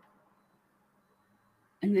Tylee.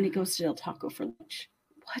 And then he goes to Del Taco for lunch.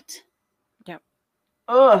 What? Yep.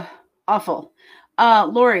 Ugh. Awful.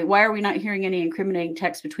 Lori, why are we not hearing any incriminating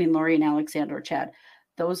texts between Lori and Alexander or Chad?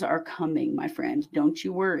 Those are coming, my friend. Don't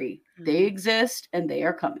you worry. They exist and they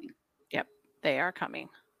are coming. Yep. They are coming.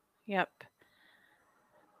 Yep.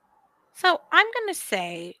 So I'm going to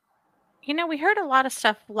say, we heard a lot of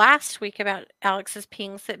stuff last week about Alex's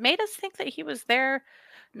pings that made us think that he was there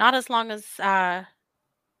not as long as that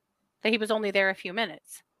he was only there a few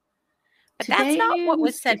minutes. But that's not what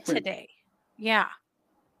was said today. Yeah.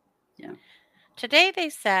 Today they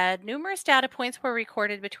said numerous data points were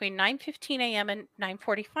recorded between 9:15 a.m. and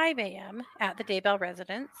 9:45 a.m. at the Daybell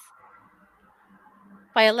residence.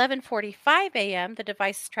 By 11:45 a.m., the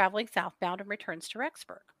device is traveling southbound and returns to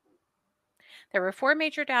Rexburg. There were 4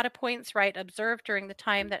 major data points observed during the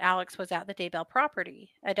time that Alex was at the Daybell property.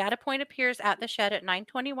 A data point appears at the shed at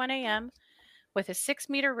 9:21 a.m. with a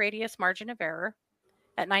 6-meter radius margin of error.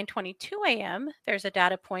 At 9:22 a.m., there's a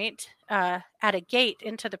data point at a gate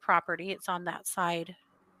into the property. It's on that side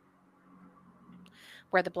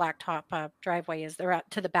where the blacktop driveway is. They're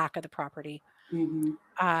out to the back of the property.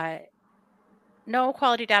 No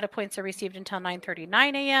quality data points are received until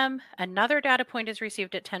 9:39 a.m. Another data point is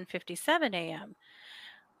received at 10:57 a.m.,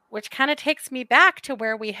 which kind of takes me back to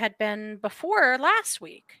where we had been before last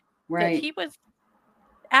week. Right. That he was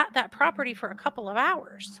at that property for a couple of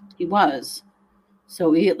hours. He was.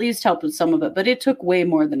 So he at least helped with some of it, but it took way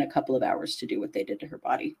more than a couple of hours to do what they did to her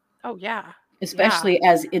body. Oh, yeah. Especially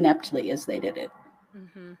as ineptly as they did it.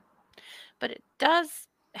 But it does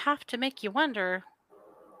have to make you wonder,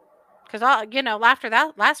 because, after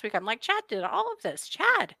that last week, I'm like, Chad did all of this.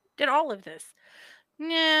 Chad did all of this.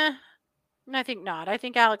 Nah, I think not. I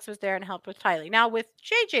think Alex was there and helped with Tylee. Now, with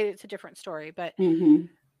JJ, it's a different story, but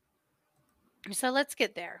so let's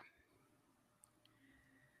get there.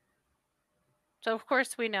 So, of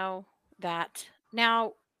course, we know that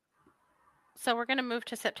now. So we're going to move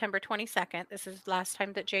to September 22nd. This is the last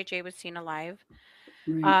time that JJ was seen alive.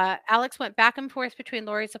 Right. Alex went back and forth between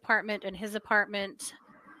Lori's apartment and his apartment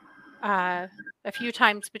a few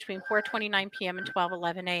times between 4:29 p.m. and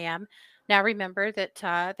 12:11 a.m. Now, remember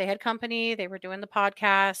that they had company. They were doing the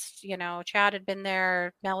podcast. Chad had been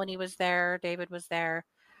there. Melanie was there. David was there.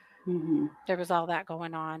 There was all that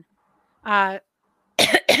going on.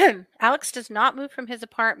 Alex does not move from his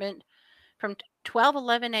apartment from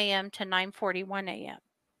 12:11 a.m. to 9:41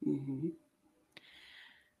 a.m.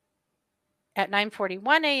 At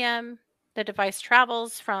 9:41 a.m., the device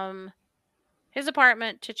travels from his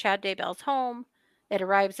apartment to Chad Daybell's home. It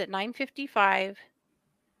arrives at 9:55.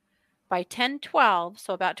 By 10:12,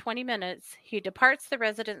 so about 20 minutes, he departs the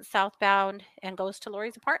residence southbound and goes to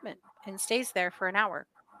Lori's apartment and stays there for an hour.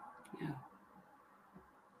 Yeah.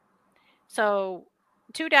 So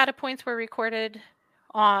 2 data points were recorded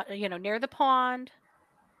on, near the pond.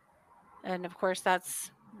 And of course,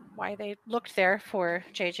 that's why they looked there for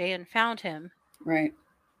JJ and found him. Right.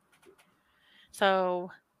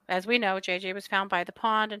 So, as we know, JJ was found by the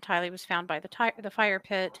pond and Tylee was found by the fire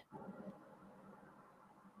pit.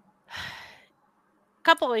 A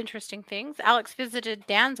couple of interesting things. Alex visited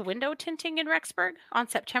Dan's window tinting in Rexburg on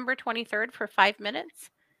September 23rd for 5 minutes.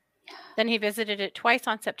 Then he visited it twice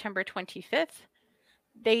on September 25th.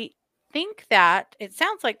 They think that, it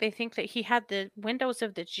sounds like they think that he had the windows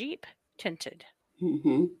of the Jeep tinted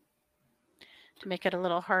to make it a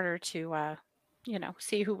little harder to,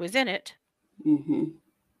 see who was in it.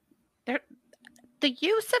 The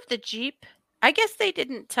use of the Jeep, I guess they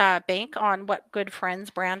didn't bank on what good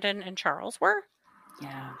friends Brandon and Charles were.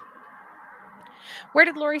 Yeah. Where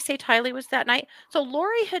did Lori say Tylee was that night? So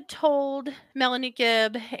Lori had told Melanie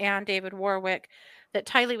Gibb and David Warwick that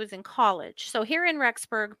Tylee was in college. So here in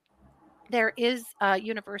Rexburg, there is a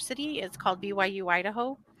university. It's called BYU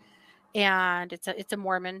Idaho, and it's a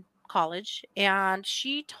Mormon college. And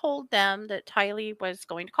she told them that Tylee was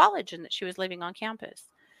going to college and that she was living on campus.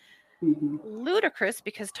 Ludicrous,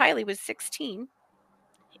 because Tylee was 16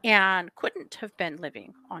 and couldn't have been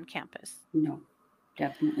living on campus. No,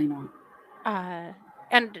 definitely not.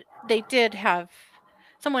 And they did have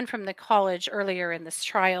someone from the college earlier in this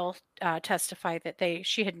trial testify that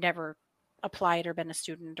she had never applied or been a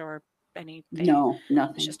student or anything. No,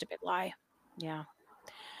 nothing. It's just a big lie. Yeah.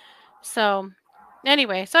 So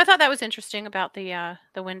anyway, so I thought that was interesting about the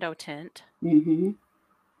window tint.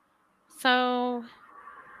 So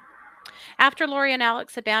after Lori and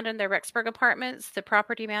Alex abandoned their Rexburg apartments, the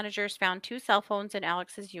property managers found 2 cell phones in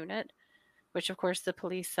Alex's unit, which of course the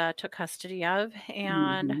police took custody of,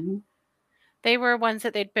 and they were ones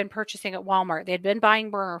that they'd been purchasing at Walmart. They'd been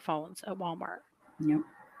buying burner phones at Walmart. Yep.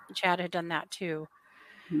 Chad had done that too.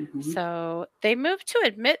 So they moved to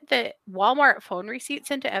admit the Walmart phone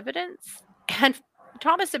receipts into evidence, and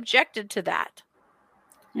Thomas objected to that.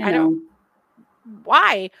 I don't know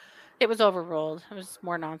why. It was overruled. It was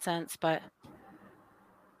more nonsense, but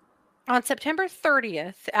on September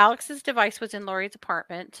 30th, Alex's device was in Lori's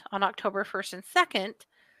apartment. On October 1st and 2nd,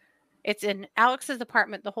 it's in Alex's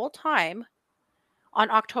apartment the whole time. On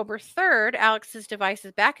October 3rd, Alex's device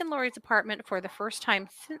is back in Lori's apartment for the first time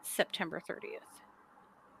since September 30th.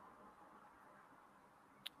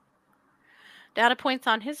 Data points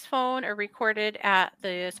on his phone are recorded at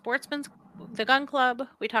the gun club.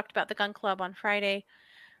 We talked about the gun club on Friday.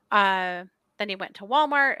 Then he went to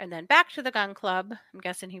Walmart and then back to the gun club. I'm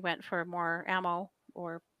guessing he went for more ammo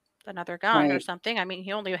or another gun or something. I mean,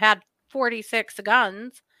 he only had 46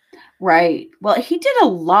 guns. Right. Well, he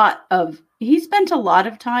spent a lot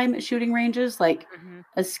of time at shooting ranges, like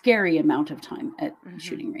a scary amount of time at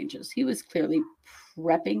shooting ranges. He was clearly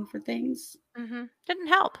prepping for things. Didn't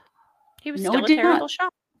help. He was still a terrible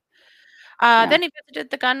shot. Then he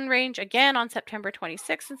visited the gun range again on September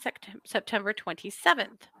 26th and September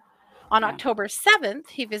 27th. On October 7th,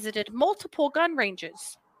 he visited multiple gun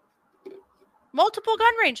ranges. In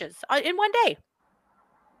one day.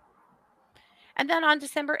 And then on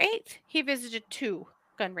December 8th, he visited 2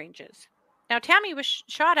 gun ranges. Now, Tammy was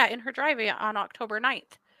shot at in her driveway on October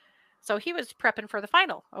 9th. So he was prepping for the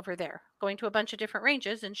final over there, going to a bunch of different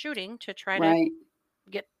ranges and shooting to try to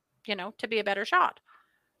get, to be a better shot.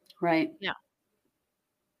 Right. Yeah.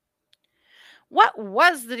 What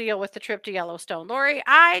was the deal with the trip to Yellowstone, Lori?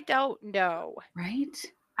 I don't know. Right?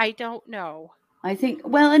 I don't know. I think,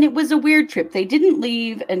 and it was a weird trip. They didn't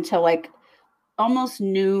leave until like almost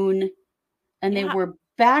noon, and they were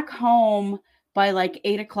back home by like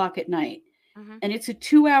 8 o'clock at night. And it's a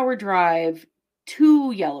 2-hour drive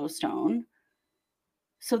to Yellowstone.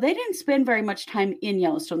 So they didn't spend very much time in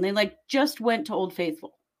Yellowstone. They just went to Old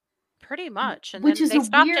Faithful. Pretty much. And then they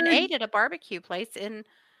stopped and ate at a barbecue place in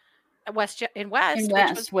West, in which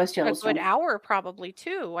was West a Yellowstone. good hour probably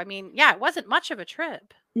too. I mean, yeah, it wasn't much of a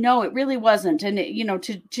trip. No, it really wasn't. And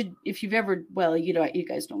if you've ever, well, you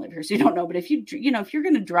guys don't live here, so you don't know, but if if you're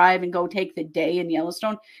going to drive and go take the day in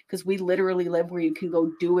Yellowstone, because we literally live where you can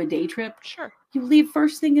go do a day trip. Sure. You leave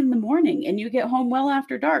first thing in the morning and you get home well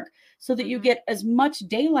after dark, so that you get as much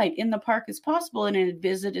daylight in the park as possible and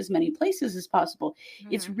visit as many places as possible.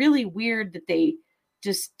 It's really weird that they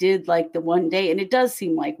just did like the one day. And it does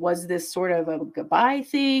seem like, was this sort of a goodbye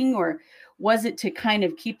thing, or was it to kind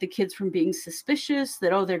of keep the kids from being suspicious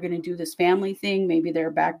that, oh, they're going to do this family thing? Maybe they're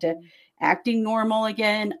back to acting normal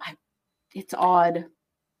again. It's odd.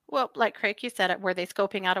 Well, like Craig, you said, were they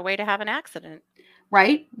scoping out a way to have an accident?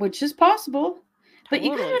 Right, which is possible. But Totally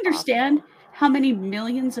you got to understand how many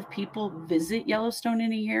millions of people visit Yellowstone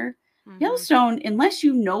in a year. Yellowstone, unless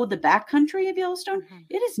you know the backcountry of Yellowstone,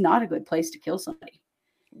 it is not a good place to kill somebody.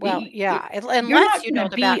 Well, yeah, you're not going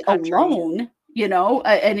to be alone,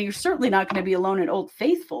 and you're certainly not going to be alone at Old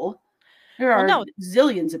Faithful. There are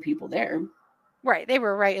zillions of people there. Right. They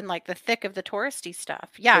were right in like the thick of the touristy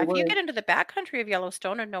stuff. Yeah. If you get into the backcountry of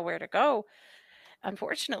Yellowstone and know where to go,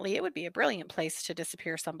 unfortunately, it would be a brilliant place to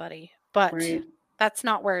disappear somebody. But that's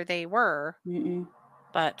not where they were.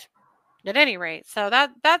 But at any rate, so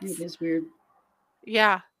that's it is weird.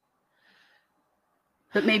 Yeah.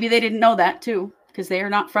 But maybe they didn't know that too, because they are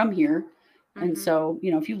not from here. And so,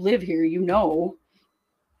 if you live here,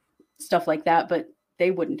 stuff like that, but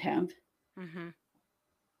they wouldn't have.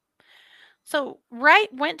 So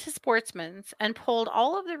Wright went to Sportsman's and pulled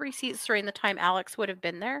all of the receipts during the time Alex would have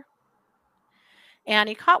been there. And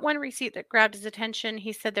he caught one receipt that grabbed his attention.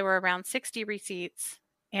 He said there were around 60 receipts,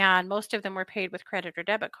 and most of them were paid with credit or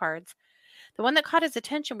debit cards. The one that caught his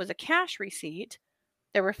attention was a cash receipt.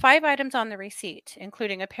 There were 5 items on the receipt,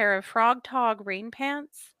 including a pair of Frog Tog rain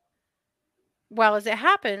pants. Well, as it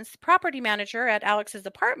happens, the property manager at Alex's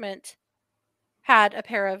apartment had a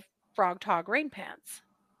pair of Frog Tog rain pants.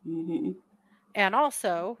 And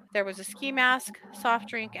also, there was a ski mask, soft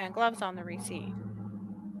drink, and gloves on the receipt.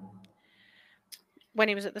 When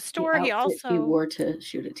he was at the store, he wore to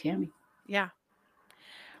shoot at Tammy. Yeah.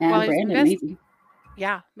 And Brandon, maybe.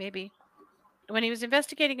 Yeah, maybe. When he was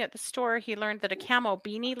investigating at the store, he learned that a camo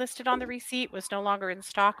beanie listed on the receipt was no longer in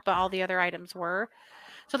stock, but all the other items were.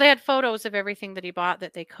 So they had photos of everything that he bought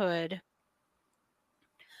that they could.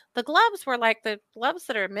 The gloves were like the gloves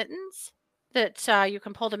that are mittens, that you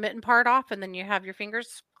can pull the mitten part off and then you have your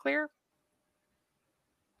fingers clear.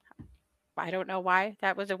 I don't know why.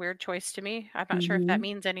 That was a weird choice to me. I'm not sure if that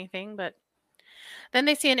means anything, but then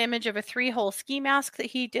they see an image of a 3-hole ski mask that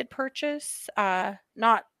he did purchase.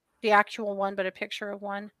 Not the actual one, but a picture of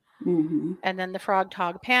one. And then the Frog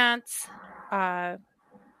Tog pants.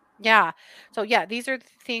 Yeah. So yeah, these are the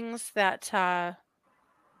things that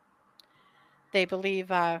they believe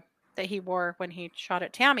that he wore when he shot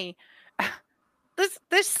at Tammy.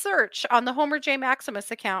 This search on the Homer J.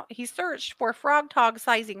 Maximus account, he searched for Frog Tog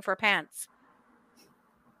sizing for pants.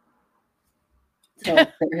 So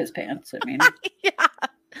they're his pants, I mean. Yeah.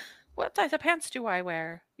 What size of pants do I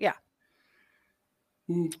wear? Yeah.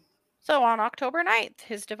 So on October 9th,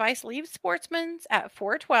 his device leaves Sportsman's at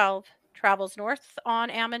 4:12, travels north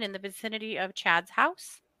on Ammon in the vicinity of Chad's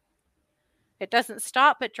house. It doesn't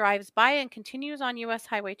stop, but drives by and continues on US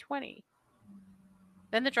Highway 20.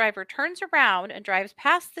 Then the driver turns around and drives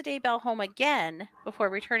past the Daybell home again before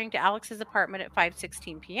returning to Alex's apartment at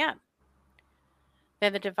 5:16 p.m.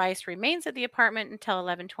 Then the device remains at the apartment until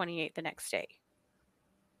 11:28 the next day.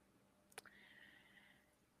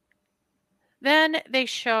 Then they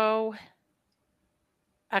show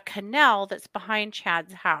a canal that's behind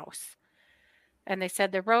Chad's house. And they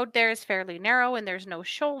said the road there is fairly narrow and there's no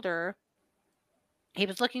shoulder. He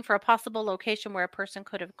was looking for a possible location where a person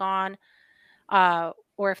could have gone,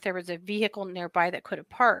 or if there was a vehicle nearby that could have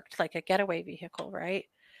parked, like a getaway vehicle, right?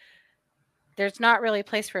 There's not really a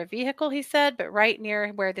place for a vehicle, he said, but right near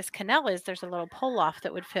where this canal is, there's a little pull-off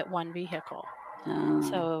that would fit one vehicle.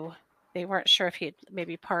 So they weren't sure if he had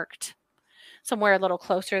maybe parked somewhere a little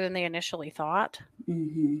closer than they initially thought.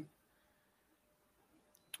 When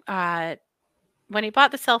he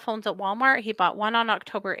bought the cell phones at Walmart, he bought one on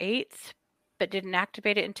October 8th, but didn't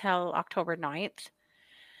activate it until October 9th.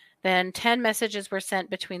 Then 10 messages were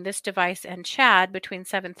sent between this device and Chad between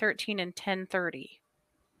 7:13 and 10:30.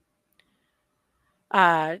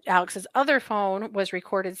 Alex's other phone was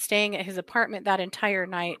recorded staying at his apartment that entire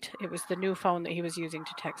night. It was the new phone that he was using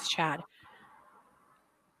to text Chad.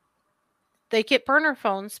 They get burner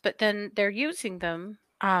phones, but then they're using them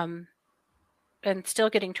and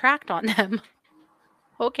still getting tracked on them.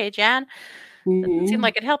 Okay, Jan. Doesn't seem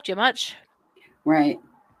like it helped you much. Right.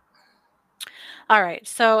 All right.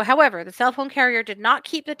 So, however, the cell phone carrier did not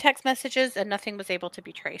keep the text messages and nothing was able to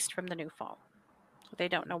be traced from the new phone. So they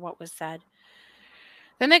don't know what was said.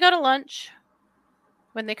 Then they go to lunch.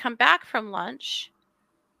 When they come back from lunch,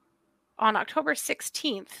 on October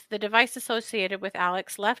 16th, the device associated with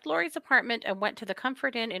Alex left Lori's apartment and went to the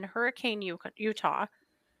Comfort Inn in Hurricane, Utah.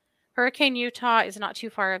 Hurricane, Utah is not too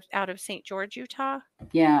far out of St. George, Utah.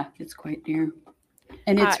 Yeah, it's quite near.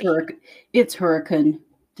 And it's hurricane.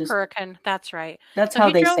 Hurricane, that's right. That's how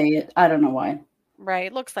they say it. I don't know why. Right,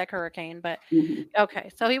 it looks like hurricane, but okay.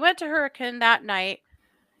 So he went to Hurricane that night,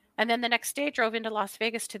 and then the next day drove into Las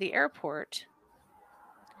Vegas to the airport.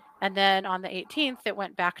 And then on the 18th, it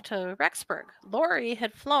went back to Rexburg. Lori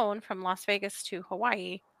had flown from Las Vegas to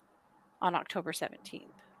Hawaii on October 17th.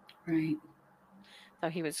 Right. So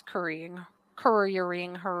he was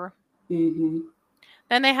couriering her. Mm-hmm.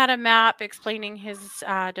 Then they had a map explaining his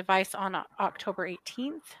device on October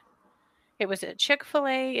 18th. It was at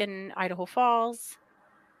Chick-fil-A in Idaho Falls.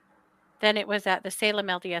 Then it was at the Salem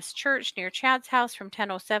LDS Church near Chad's house from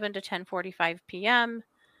 10:07 to 10:45 p.m.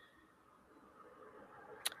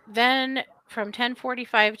 Then from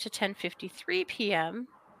 10:45 to 10:53 p.m.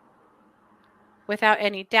 without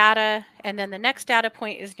any data. And then the next data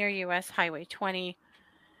point is near US Highway 20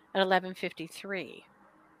 at 11:53.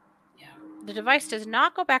 Yeah. The device does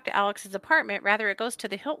not go back to Alex's apartment. Rather, it goes to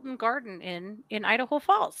the Hilton Garden Inn in Idaho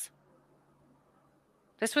Falls.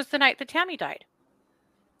 This was the night that Tammy died.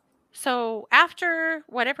 So after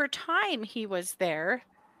whatever time he was there,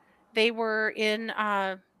 they were in,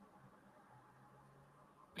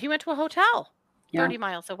 he went to a hotel 30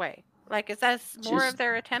 miles away. Like, is that more of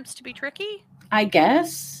their attempts to be tricky? I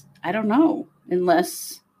guess. I don't know.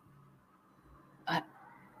 Unless...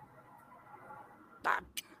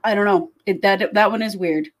 I don't know. That one is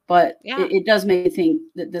weird, but it does make me think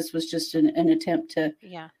that this was just an attempt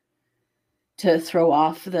to throw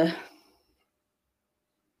off the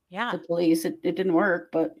police. It didn't work,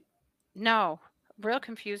 but no, real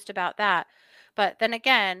confused about that. But then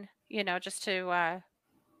again, just to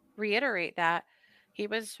reiterate that he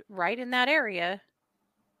was right in that area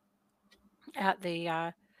at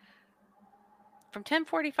the from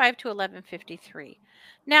 10:45 to 11:53.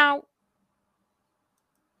 Now,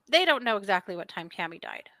 they don't know exactly what time Tammy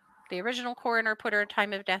died. The original coroner put her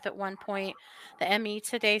time of death at one point. The ME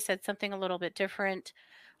today said something a little bit different,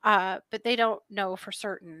 but they don't know for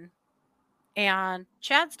certain. And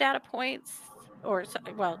Chad's data points,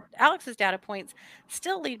 Alex's data points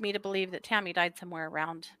still lead me to believe that Tammy died somewhere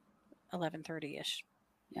around 11:30-ish.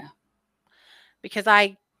 Yeah. Because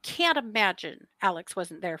I can't imagine Alex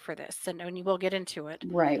wasn't there for this, and we'll get into it.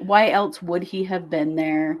 Right. Why else would he have been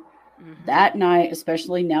there that night,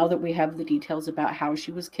 especially now that we have the details about how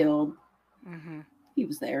she was killed? He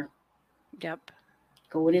was there. Yep.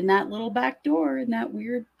 Going in that little back door in that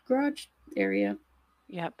weird garage area.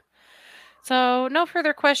 Yep. So no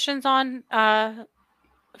further questions on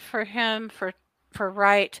for him for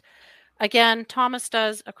Wright. Again, Thomas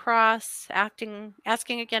does a cross, asking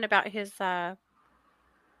again about his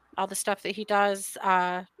all the stuff that he does,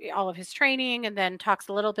 all of his training, and then talks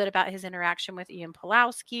a little bit about his interaction with Ian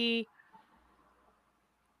Pulowski.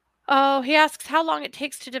 Oh, he asks how long it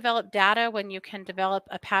takes to develop data when you can develop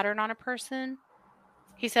a pattern on a person.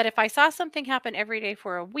 He said, if I saw something happen every day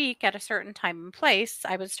for a week at a certain time and place,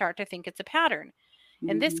 I would start to think it's a pattern.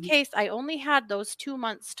 In this case, I only had those 2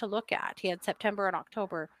 months to look at. He had September and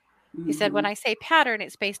October. He said, when I say pattern,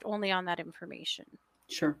 it's based only on that information.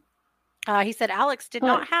 Sure. He said Alex did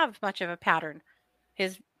not have much of a pattern.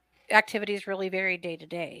 His activities really varied day to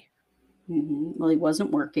day. Well, he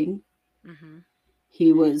wasn't working.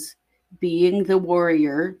 He was being the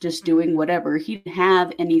warrior, just doing whatever. He didn't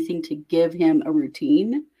have anything to give him a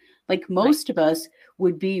routine. Like most of us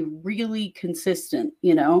would be really consistent,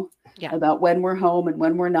 about when we're home and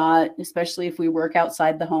when we're not, especially if we work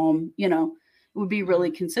outside the home, it would be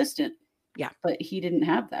really consistent. Yeah. But he didn't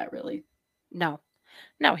have that really.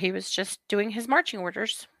 No, he was just doing his marching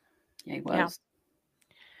orders. Yeah, he was. Yeah.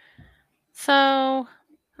 So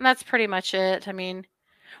that's pretty much it. I mean,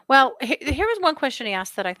 well, here was one question he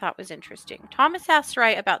asked that I thought was interesting. Thomas asked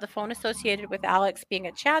Wright about the phone associated with Alex being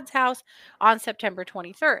at Chad's house on September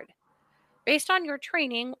 23rd. Based on your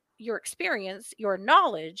training, your experience, your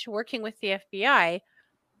knowledge working with the FBI,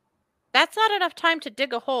 that's not enough time to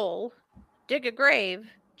dig a hole, dig a grave,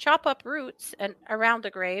 chop up roots and around the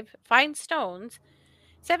grave, find stones.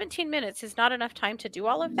 17 minutes is not enough time to do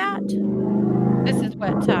all of that. This is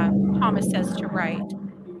what Thomas says to Wright.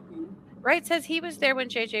 Wright says he was there when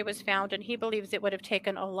JJ was found, and he believes it would have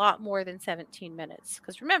taken a lot more than 17 minutes.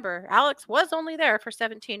 Because remember, Alex was only there for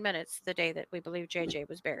 17 minutes the day that we believe JJ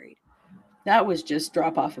was buried. That was just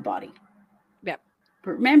drop off a body. Yep.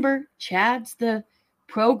 But remember, Chad's the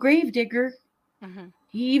pro grave digger. Mm-hmm.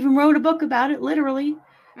 He even wrote a book about it, literally.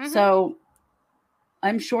 Mm-hmm. So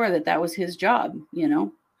I'm sure that was his job, you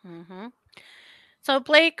know. Mm-hmm. So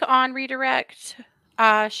Blake on redirect,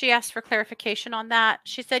 she asked for clarification on that.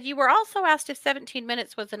 She said, "You were also asked if 17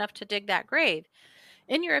 minutes was enough to dig that grave.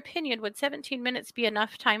 In your opinion, would 17 minutes be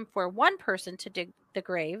enough time for one person to dig the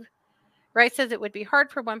grave?" Wright says it would be hard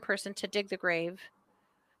for one person to dig the grave.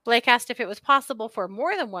 Blake asked if it was possible for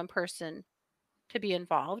more than one person to be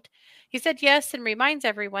involved. He said yes and reminds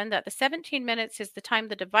everyone that the 17 minutes is the time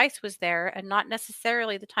the device was there and not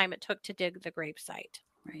necessarily the time it took to dig the gravesite.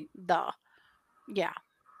 Right. Yeah.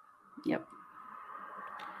 Yep.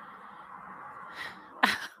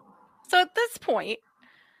 So at this point,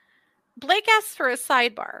 Blake asks for a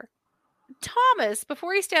sidebar. Thomas,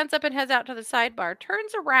 before he stands up and heads out to the sidebar,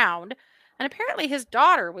 turns around, and apparently his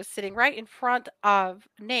daughter was sitting right in front of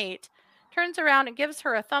Nate, turns around and gives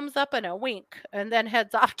her a thumbs up and a wink, and then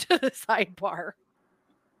heads off to the sidebar.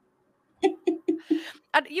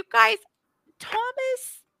 And you guys,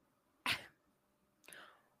 Thomas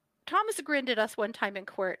grinned at us one time in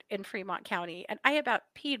court in Fremont County, and I about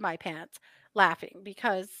peed my pants laughing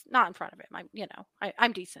because, not in front of him,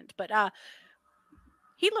 I'm decent, but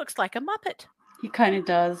he looks like a Muppet. He kind of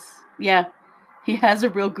does. Yeah. He has a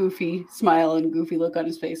real goofy smile and goofy look on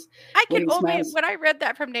his face. When I read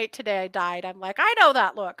that from Nate today, I died. I'm like, I know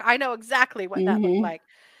that look. I know exactly what that looked like.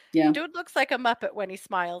 Yeah. Dude looks like a Muppet when he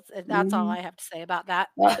smiles, and that's all I have to say about that.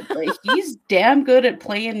 Well, he's damn good at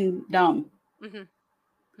playing dumb. Mm-hmm.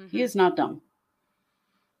 Mm-hmm. He is not dumb.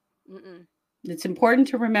 Mm-mm. It's important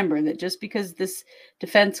to remember that just because this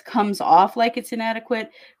defense comes off like it's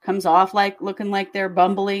inadequate, comes off like looking like they're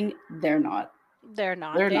bumbling, they're not. They're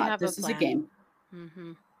not. They're they not. Have this a is plan. a game.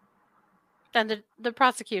 Mm-hmm. And the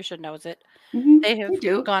prosecution knows it. Mm-hmm. They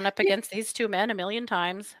have gone up against these two men a million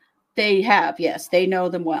times. They have, yes. They know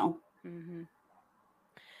them well. Mm-hmm.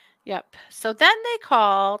 Yep. So then they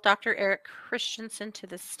call Dr. Eric Christensen to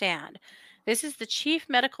the stand. This is the chief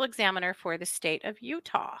medical examiner for the state of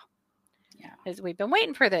Utah. Yeah. As we've been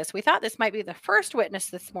waiting for this. We thought this might be the first witness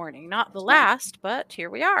this morning, not the last, but here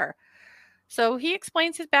we are. So he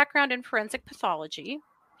explains his background in forensic pathology.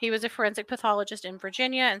 He was a forensic pathologist in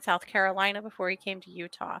Virginia and South Carolina before he came to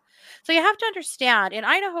Utah. So you have to understand, in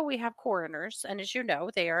Idaho, we have coroners, and as you know,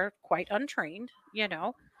 they are quite untrained,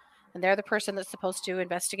 and they're the person that's supposed to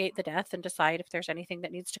investigate the death and decide if there's anything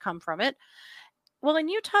that needs to come from it. Well, in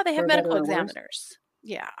Utah, they have medical examiners.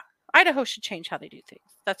 Yeah. Idaho should change how they do things.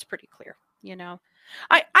 That's pretty clear,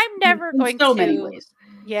 I'm never going to. Many ways.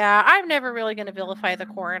 Yeah, I'm never really going to vilify the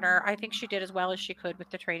coroner. I think she did as well as she could with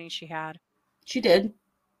the training she had. She did.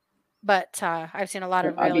 But I've seen a lot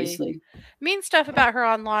of really mean stuff about her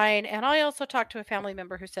online. And I also talked to a family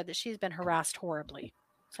member who said that she's been harassed horribly.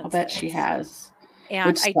 I'll bet she has. And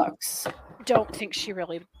which sucks. I don't think she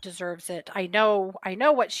really deserves it. I know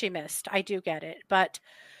what she missed. I do get it. But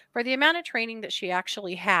for the amount of training that she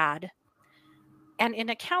actually had, and in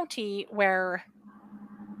a county where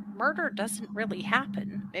murder doesn't really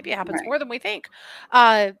happen, maybe it happens more than we think.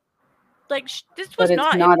 This was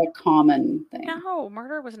not a common thing. No,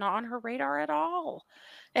 murder was not on her radar at all.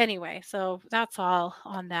 Anyway, so that's all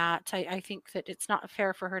on that. I think that it's not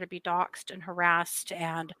fair for her to be doxxed and harassed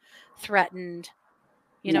and threatened.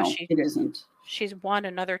 No, it isn't. She's won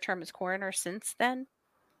another term as coroner since then.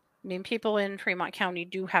 I mean, people in Fremont County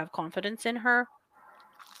do have confidence in her.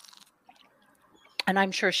 And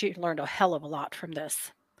I'm sure she learned a hell of a lot from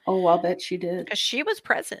this. Oh, I'll bet she did. Because she was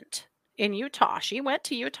present in Utah. She went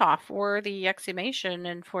to Utah for the exhumation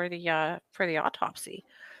and for the autopsy.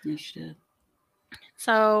 Yes, she did.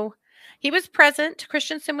 So he was present.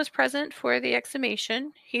 Christensen was present for the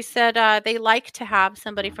exhumation. He said they like to have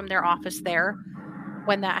somebody from their office there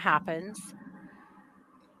when that happens.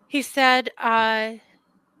 He said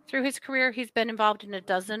through his career, he's been involved in a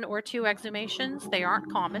dozen or two exhumations. They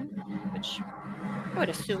aren't common, which I would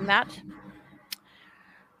assume that.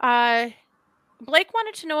 Blake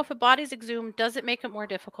wanted to know if a body's exhumed, does it make it more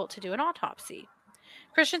difficult to do an autopsy?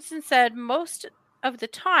 Christensen said most of the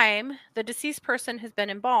time, the deceased person has been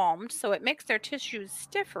embalmed, so it makes their tissues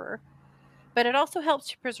stiffer, but it also helps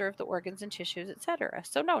to preserve the organs and tissues, etc.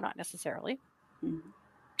 So no, not necessarily. Mm-hmm.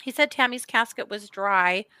 He said Tammy's casket was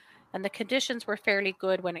dry, and the conditions were fairly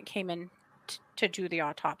good when it came in to do the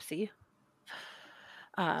autopsy.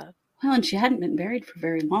 Well, and she hadn't been buried for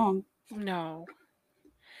very long. No.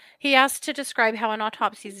 He asked to describe how an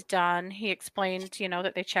autopsy is done. He explained,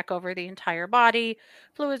 that they check over the entire body,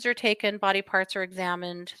 fluids are taken, body parts are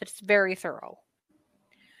examined. It's very thorough.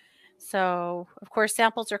 So, of course,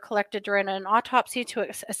 samples are collected during an autopsy to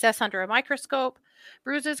assess under a microscope.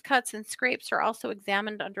 Bruises, cuts, and scrapes are also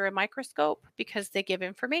examined under a microscope because they give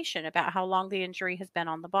information about how long the injury has been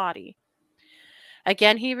on the body.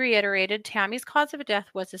 Again, he reiterated Tammy's cause of death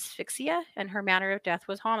was asphyxia and her manner of death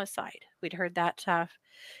was homicide. We'd heard that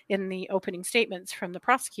in the opening statements from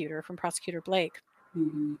Prosecutor Blake.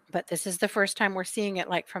 Mm-hmm. But this is the first time we're seeing it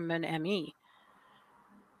like from an ME.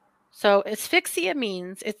 So asphyxia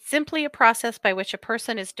means it's simply a process by which a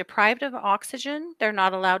person is deprived of oxygen. They're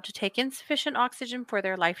not allowed to take insufficient oxygen for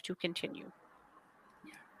their life to continue.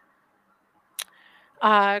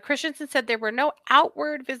 Christensen said there were no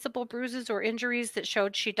outward visible bruises or injuries that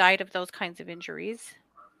showed she died of those kinds of injuries.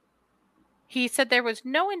 He said there was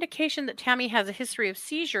no indication that Tammy has a history of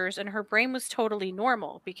seizures and her brain was totally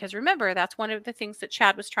normal. Because remember, that's one of the things that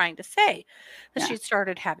Chad was trying to say, that she'd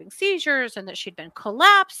started having seizures and that she'd been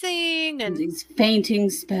collapsing. And these fainting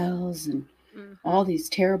spells and all these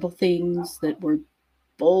terrible things that were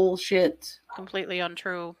bullshit. Completely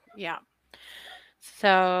untrue. Yeah.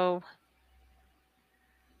 So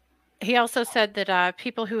he also said that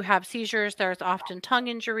people who have seizures, there's often tongue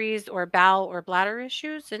injuries or bowel or bladder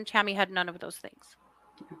issues, and Tammy had none of those things.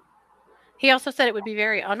 He also said it would be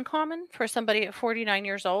very uncommon for somebody at 49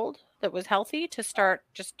 years old that was healthy to start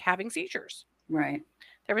just having seizures. Right.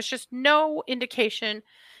 There was just no indication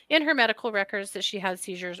in her medical records that she had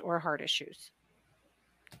seizures or heart issues.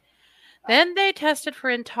 Then they tested for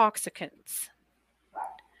intoxicants.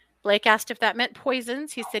 Blake asked if that meant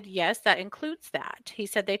poisons. He said, yes, that includes that. He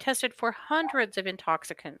said they tested for hundreds of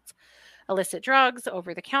intoxicants, illicit drugs,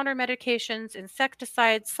 over-the-counter medications,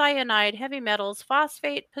 insecticides, cyanide, heavy metals,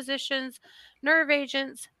 phosphate positions, nerve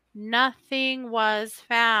agents. Nothing was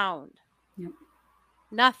found. Yep.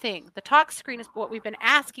 Nothing. The tox screen is what we've been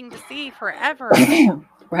asking to see forever.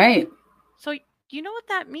 Right. So you know what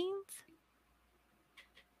that means?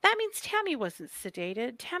 That means Tammy wasn't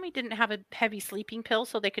sedated. Tammy didn't have a heavy sleeping pill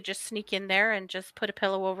so they could just sneak in there and just put a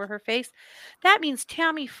pillow over her face. That means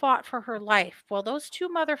Tammy fought for her life while those two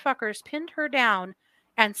motherfuckers pinned her down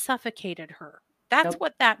and suffocated her. That's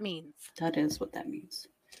what that means. That is what that means.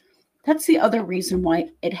 That's the other reason why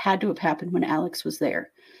it had to have happened when Alex was there,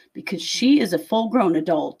 because she is a full-grown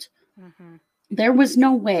adult. Mm-hmm. There was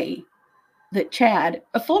no way that Chad,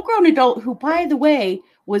 a full-grown adult who, by the way,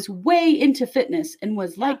 was way into fitness and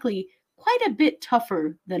was likely quite a bit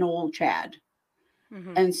tougher than old Chad.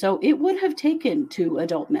 Mm-hmm. And so it would have taken two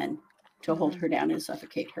adult men to hold her down and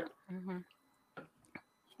suffocate her. Mm-hmm.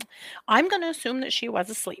 I'm going to assume that she was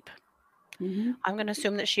asleep. Mm-hmm. I'm going to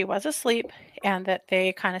assume that she was asleep and that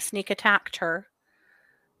they kind of sneak attacked her.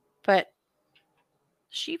 But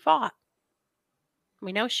she fought.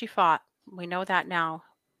 We know she fought. We know that now.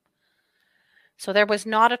 So there was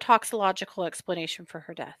not a toxicological explanation for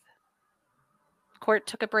her death. Court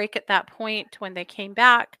took a break at that point. When they came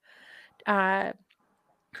back,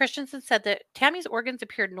 Christensen said that Tammy's organs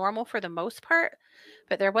appeared normal for the most part,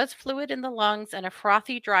 but there was fluid in the lungs and a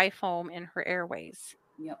frothy dry foam in her airways.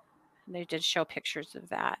 Yep. And they did show pictures of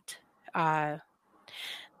that.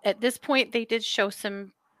 At this point, they did show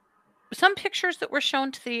some pictures that were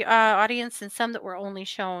shown to the audience and some that were only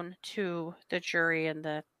shown to the jury and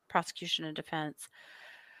the prosecution and defense.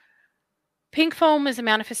 Pink foam is a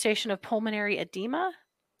manifestation of pulmonary edema.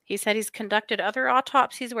 He said he's conducted other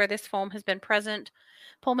autopsies where this foam has been present.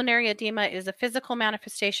 Pulmonary edema is a physical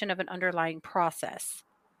manifestation of an underlying process.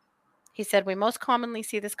 He said we most commonly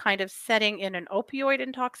see this kind of setting in an opioid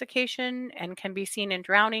intoxication and can be seen in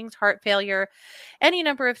drownings, heart failure, any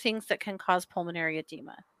number of things that can cause pulmonary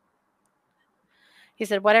edema. He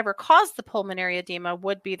said whatever caused the pulmonary edema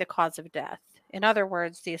would be the cause of death. In other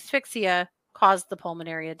words, the asphyxia caused the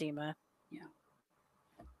pulmonary edema. Yeah.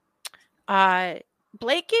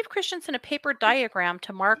 Blake gave Christensen a paper diagram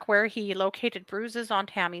to mark where he located bruises on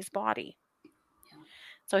Tammy's body. Yeah.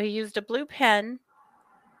 So he used a blue pen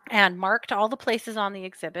and marked all the places on the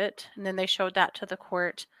exhibit, and then they showed that to the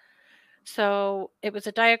court. So it was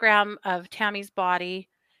a diagram of Tammy's body.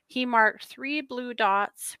 He marked 3 blue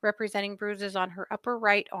dots representing bruises on her upper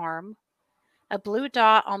right arm, a blue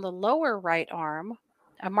dot on the lower right arm,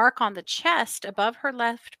 a mark on the chest above her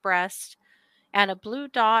left breast, and a blue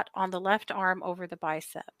dot on the left arm over the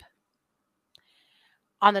bicep.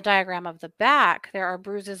 On the diagram of the back, there are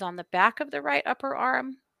bruises on the back of the right upper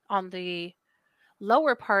arm, on the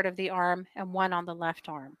lower part of the arm, and one on the left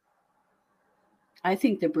arm. I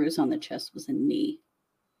think the bruise on the chest was a knee.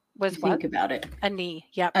 Was what? Think about it. A knee,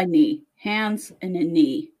 yep. A knee. Hands and a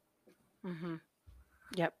knee. Mm-hmm.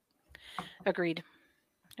 Yep. Agreed.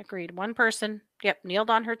 One person, kneeled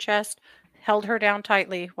on her chest, held her down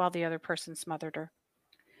tightly while the other person smothered her.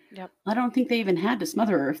 Yep. I don't think they even had to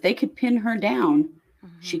smother her. If they could pin her down,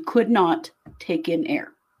 she could not take in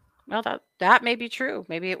air. Well, that may be true.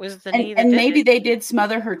 Maybe it was the knee and maybe they did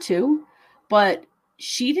smother her too, but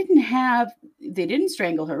she didn't have. They didn't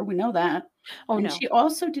strangle her. We know that. Oh, and no. she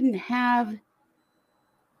also didn't have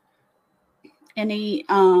any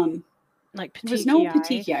like there was no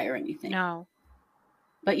petechiae or anything. No.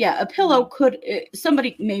 But yeah, a pillow could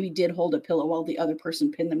somebody maybe did hold a pillow while the other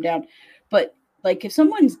person pinned them down. But like if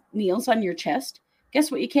someone kneels on your chest, guess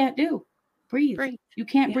what you can't do? Breathe. You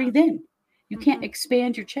can't breathe in. You can't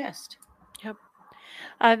expand your chest. Yep.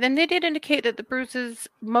 Then they did indicate that the bruises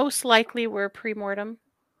most likely were pre-mortem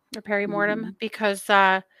or perimortem because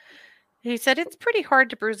he said it's pretty hard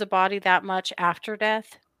to bruise a body that much after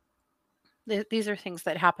death. These are things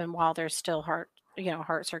that happen while there's still heart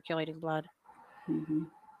circulating blood.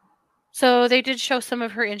 So they did show some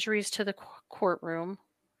of her injuries to the courtroom.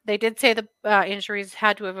 They did say the injuries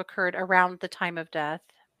had to have occurred around the time of death.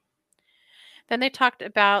 Then they talked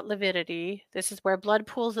about lividity. This is where blood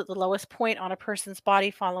pools at the lowest point on a person's body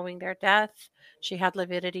following their death. She had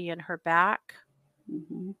lividity in her back.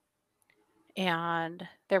 And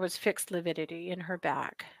there was fixed lividity in her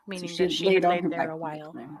back, meaning that she had laid there a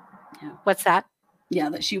while. Yeah. What's that? Yeah,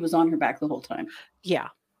 that she was on her back the whole time. Yeah.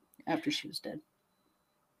 After she was dead.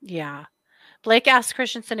 Yeah. Blake asked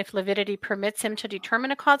Christensen if lividity permits him to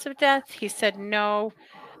determine a cause of death. He said no.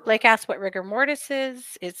 Blake asked what rigor mortis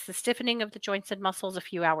is. It's the stiffening of the joints and muscles a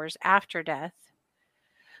few hours after death.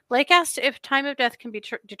 Blake asked if time of death can be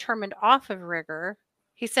determined off of rigor.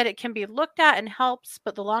 He said it can be looked at and helps,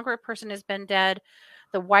 but the longer a person has been dead,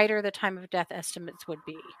 the wider the time of death estimates would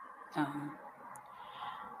be.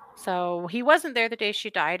 So he wasn't there the day she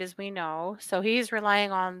died, as we know. So he's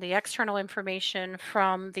relying on the external information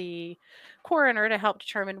from the coroner to help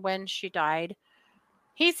determine when she died.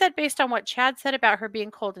 He said based on what Chad said about her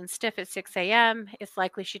being cold and stiff at 6 a.m., it's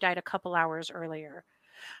likely she died a couple hours earlier.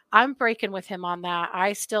 I'm breaking with him on that.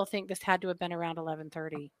 I still think this had to have been around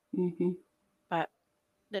 11:30. But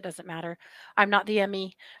it doesn't matter. I'm not the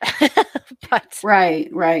ME. But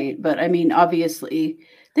Right. But I mean, obviously,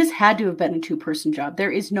 this had to have been a two-person job.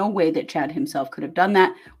 There is no way that Chad himself could have done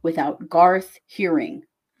that without Garth hearing.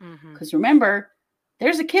 Because remember,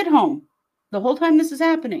 there's a kid home the whole time this is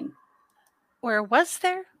happening. Where was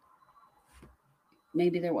there?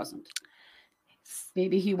 Maybe there wasn't.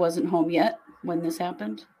 Maybe he wasn't home yet when this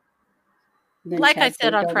happened. Like Chad I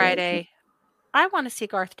said on Friday, I want to see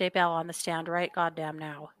Garth Daybell on the stand right goddamn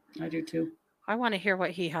now. I do too. I want to hear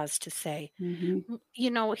what he has to say.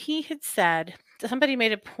 You know, he had said, somebody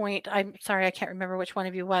made a point, I'm sorry, I can't remember which one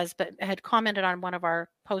of you was, but had commented on one of our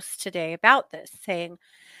posts today about this, saying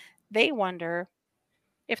they wonder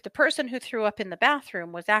if the person who threw up in the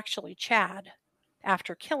bathroom was actually Chad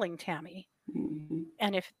after killing Tammy.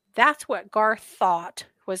 And if that's what Garth thought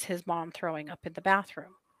was his mom throwing up in the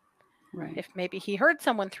bathroom. Right. If maybe he heard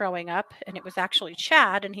someone throwing up and it was actually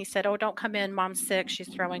Chad and he said, oh, don't come in, mom's sick,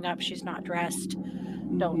 she's throwing up, she's not dressed,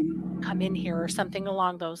 don't come in here, or something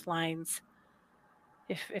along those lines.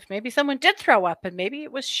 If maybe someone did throw up and maybe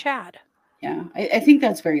it was Chad. Yeah, I think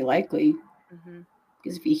that's very likely.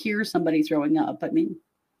 Because if you hear somebody throwing up, I mean.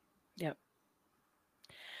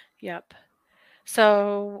 Yep.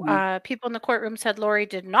 So people in the courtroom said Lori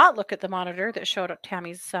did not look at the monitor that showed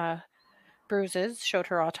Tammy's bruises, showed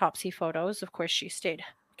her autopsy photos. Of course, she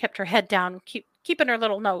kept her head down, keeping her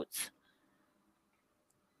little notes.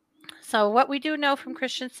 So what we do know from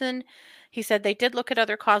Christensen, he said they did look at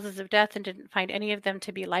other causes of death and didn't find any of them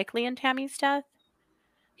to be likely in Tammy's death.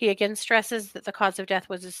 He again stresses that the cause of death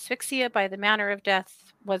was asphyxia, by the manner of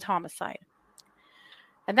death was homicide.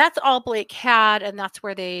 And that's all Blake had, and that's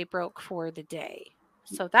where they broke for the day.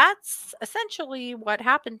 So that's essentially what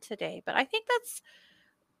happened today. But I think that's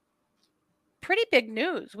pretty big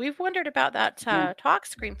news. We've wondered about that talk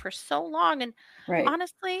screen for so long. And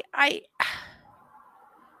honestly, I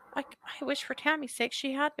wish for Tammy's sake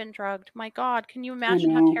she had been drugged. My God, can you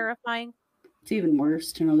imagine how terrifying? It's even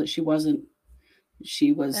worse to know that she wasn't.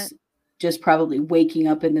 She was just probably waking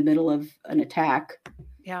up in the middle of an attack.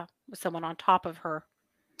 Yeah, with someone on top of her.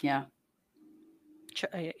 Yeah.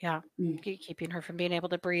 Keeping her from being able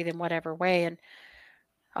to breathe in whatever way. And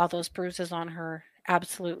all those bruises on her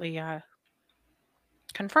absolutely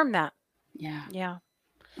confirm that. Yeah.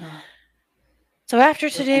 So after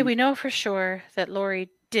today, we know for sure that Lori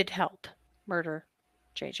did help murder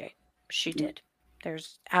JJ. She did.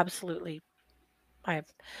 There's absolutely,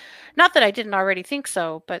 not that I didn't already think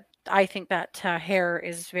so, but I think that hair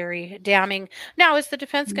is very damning. Now, is the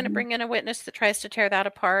defense going to bring in a witness that tries to tear that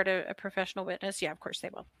apart, a professional witness? Yeah, of course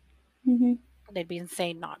they will. They'd be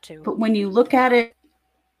insane not to. But when you look at it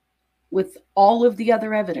with all of the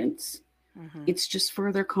other evidence, it's just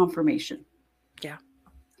further confirmation. Yeah.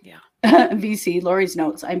 Yeah. VC, Lori's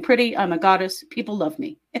notes. I'm pretty. I'm a goddess. People love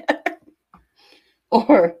me.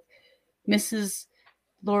 Or Mrs.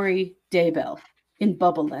 Lori Daybell in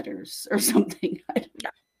bubble letters or something. Yeah.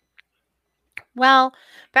 Well,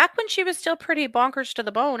 back when she was still pretty bonkers to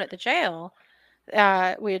the bone at the jail,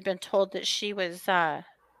 we had been told that she was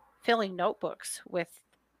filling notebooks with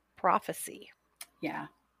prophecy. Yeah.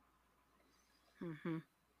 Mm-hmm.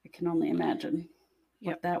 I can only imagine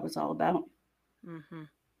what that was all about. Mm-hmm.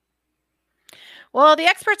 Well, the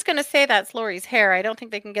expert's going to say that's Lori's hair. I don't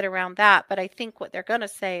think they can get around that. But I think what they're going to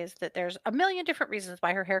say is that there's a million different reasons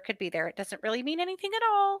why her hair could be there. It doesn't really mean anything at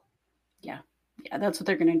all. Yeah. Yeah, that's what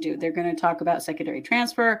they're going to do. They're going to talk about secondary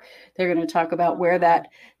transfer. They're going to talk about where that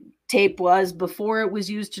tape was before it was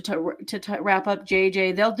used to wrap up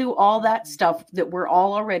JJ. They'll do all that stuff that we're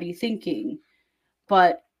all already thinking,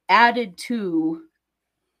 but added to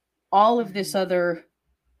all of this other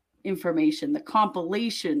information, the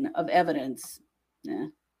compilation of evidence.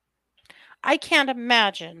 I can't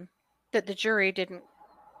imagine that the jury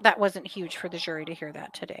that wasn't huge for the jury to hear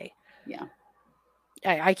that today. Yeah.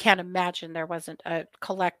 I can't imagine there wasn't a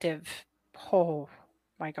collective, oh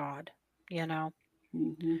my God,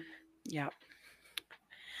 Mm-hmm. Yeah.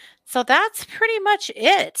 So that's pretty much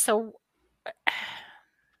it. So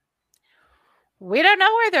we don't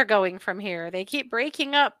know where they're going from here. They keep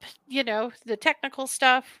breaking up, the technical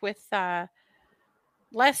stuff with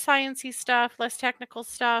less sciencey stuff, less technical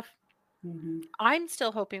stuff. Mm-hmm. I'm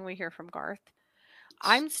still hoping we hear from Garth.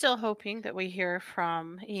 I'm still hoping that we hear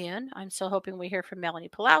from Ian. I'm still hoping we hear from Melanie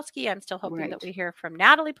Pulowski. I'm still hoping that we hear from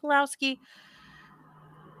Natalie Pulowski.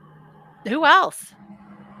 Who else?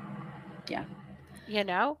 Yeah.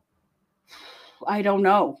 I don't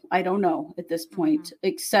know. I don't know at this point,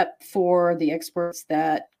 except for the experts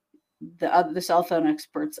that the cell phone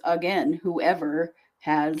experts, again, whoever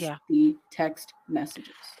has the text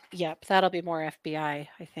messages. Yep. That'll be more FBI,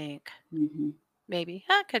 I think. Mm-hmm. Maybe.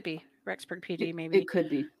 That could be Rexburg PD, maybe. It could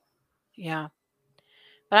be. Yeah.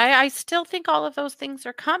 But I still think all of those things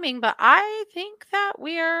are coming, but I think that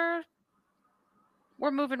we're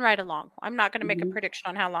moving right along. I'm not going to make a prediction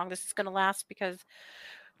on how long this is going to last because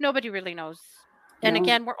nobody really knows. And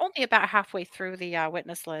again, we're only about halfway through the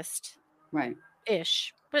witness list. Right.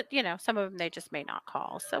 Ish. But, some of them they just may not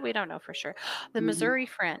call. So we don't know for sure. The Missouri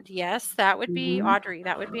friend. Yes, that would be Audrey.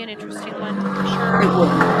 That would be an interesting one for sure.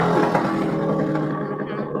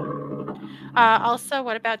 Also,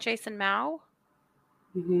 what about Jason Mao?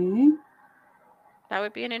 That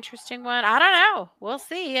would be an interesting one. I don't know. We'll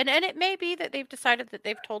see. And it may be that they've decided that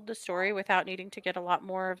they've told the story without needing to get a lot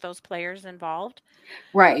more of those players involved.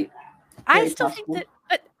 Right. I still think that,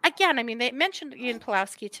 but again, I mean, they mentioned Ian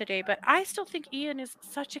Pulowski today, but I still think Ian is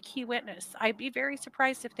such a key witness. I'd be very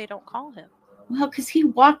surprised if they don't call him. Well, because he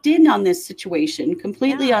walked in on this situation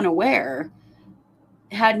completely unaware,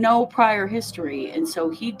 had no prior history. And so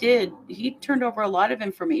he turned over a lot of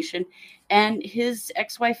information. And his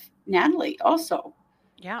ex-wife, Natalie, also,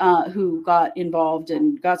 who got involved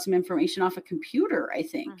and got some information off a computer, I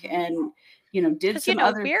think. And, did some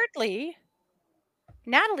other... Weirdly,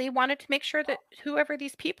 Natalie wanted to make sure that whoever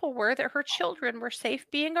these people were, that her children were safe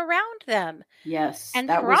being around them. Yes. And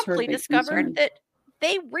promptly discovered that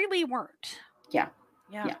they really weren't. Yeah.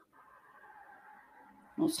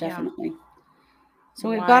 Most definitely. So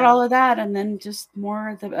we've got all of that, and then just more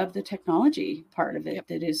of the technology part of it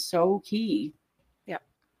that is so key.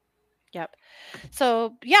 Yep.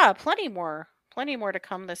 So yeah, plenty more to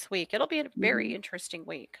come this week. It'll be a very interesting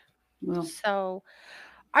week. Well, so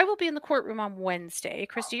I will be in the courtroom on Wednesday.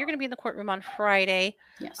 Kristi, you're going to be in the courtroom on Friday.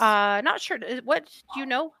 Yes. Not sure. What do you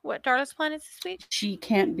know? What Darla's plan is this week? She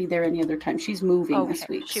can't be there any other time. She's moving this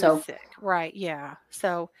week. She was sick. Right. Yeah.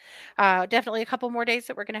 So definitely a couple more days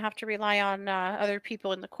that we're going to have to rely on other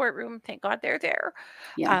people in the courtroom. Thank God they're there.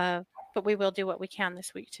 Yeah. But we will do what we can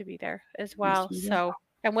this week to be there as well. Yes,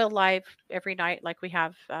 and we'll live every night like we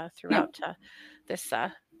have throughout this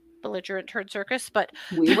belligerent turd circus. But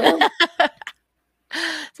we will.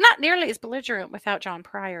 It's not nearly as belligerent without John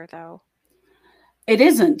Pryor, though. It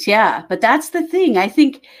isn't, yeah. But that's the thing. I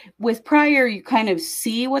think with Pryor, you kind of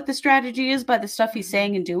see what the strategy is by the stuff he's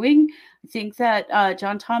saying and doing. I think that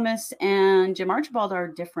John Thomas and Jim Archibald are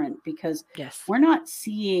different because we're not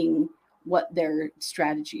seeing what their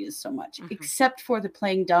strategy is so much, except for the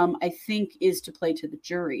playing dumb, I think, is to play to the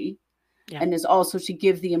jury and is also to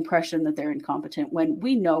give the impression that they're incompetent when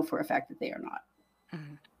we know for a fact that they are not.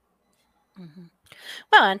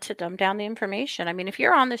 Well, and to dumb down the information. I mean, if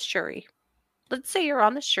you're on this jury, let's say you're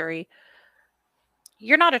on this jury,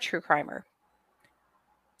 you're not a true crimer.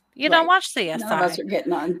 You don't watch CSI. None of us are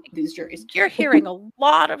getting on these juries. You're hearing a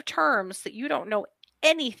lot of terms that you don't know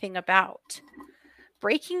anything about.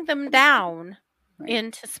 Breaking them down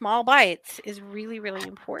into small bites is really, really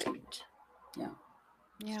important.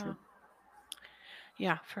 Yeah.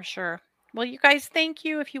 Yeah, for sure. Well, you guys, thank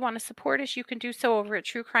you. If you want to support us, you can do so over at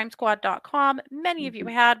truecrimesquad.com. Many of you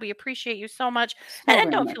had. We appreciate you so much.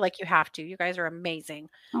 And don't feel like you have to. You guys are amazing.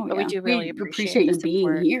 But we do really appreciate you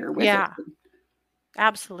being here with us.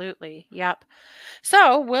 Absolutely. Yep.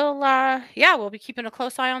 So we'll be keeping a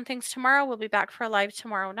close eye on things tomorrow. We'll be back for a live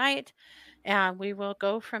tomorrow night. And we will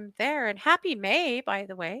go from there. And happy May, by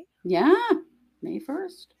the way. Yeah. May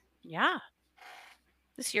 1st. Yeah.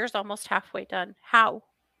 This year's almost halfway done. How?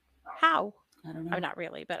 I don't know. Not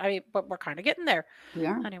really, but we're kind of getting there. We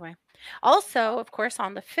are. Anyway. Also, of course,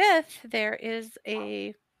 on the 5th, there is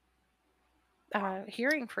a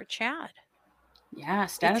hearing for Chad. Yeah,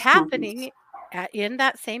 status it's happening in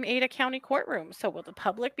that same Ada County courtroom. So will the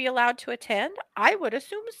public be allowed to attend? I would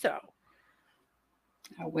assume so.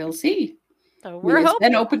 We'll see. So we're hoping. It's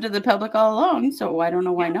been open to the public all along, so I don't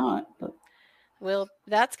know why not. But. Well,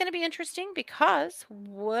 that's going to be interesting because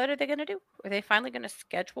what are they going to do? Are they finally going to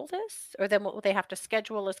schedule this? Or then will they have to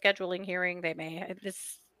schedule a scheduling hearing? They may.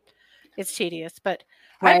 It's tedious, but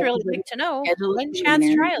I'd really like to know when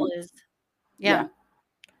Chad's trial is. Yeah.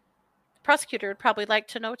 The prosecutor would probably like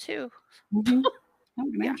to know too. Mm-hmm. I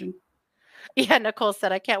would imagine. Yeah, Nicole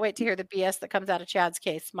said, I can't wait to hear the BS that comes out of Chad's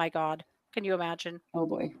case. My God. Can you imagine? Oh,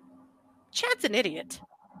 boy. Chad's an idiot.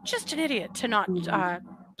 Just an idiot to not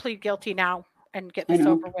plead guilty now and get this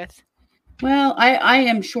over with. Well, I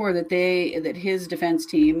am sure that his defense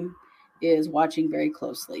team is watching very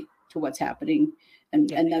closely to what's happening. And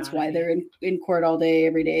that's why they're in court all day,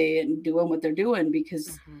 every day, and doing what they're doing,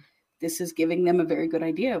 because this is giving them a very good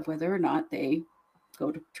idea of whether or not they go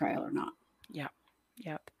to trial or not.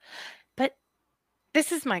 Yep. But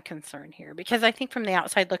this is my concern here, because I think from the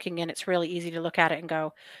outside looking in, it's really easy to look at it and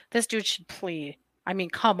go, this dude should plead. I mean,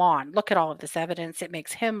 come on, look at all of this evidence. It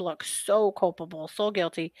makes him look so culpable, so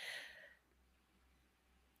guilty.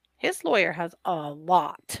 His lawyer has a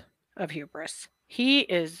lot of hubris. He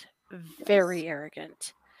is very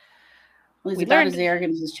arrogant. Well, he's about as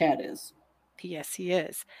arrogant as Chad is. Yes, he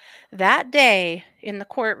is. That day in the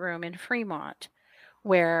courtroom in Fremont,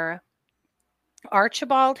 where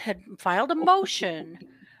Archibald had filed a motion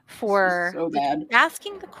for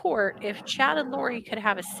asking the court if Chad and Lori could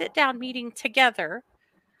have a sit-down meeting together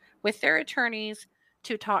with their attorneys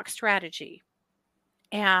to talk strategy.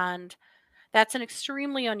 And that's an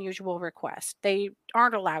extremely unusual request. They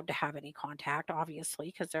aren't allowed to have any contact, obviously,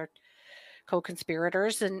 because they're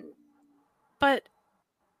co-conspirators. But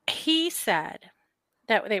he said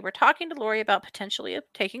that they were talking to Lori about potentially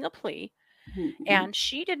taking a plea, and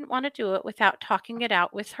she didn't want to do it without talking it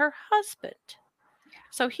out with her husband.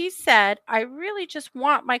 So he said, I really just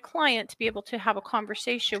want my client to be able to have a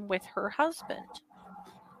conversation with her husband.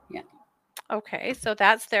 Yeah. Okay, so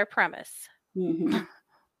that's their premise.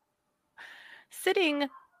 Sitting,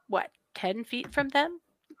 10 feet from them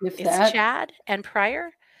is Chad and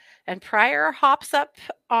Pryor. And Pryor hops up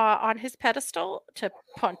on his pedestal to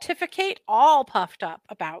pontificate, all puffed up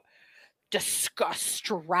about discuss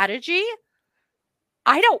strategy.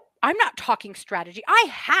 I'm not talking strategy. I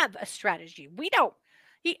have a strategy. We don't.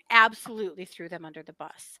 He absolutely threw them under the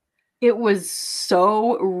bus. It was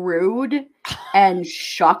so rude and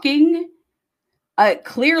shocking.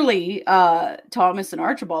 Clearly, Thomas and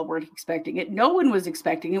Archibald weren't expecting it. No one was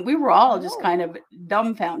expecting it. We were all just kind of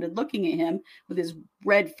dumbfounded looking at him with his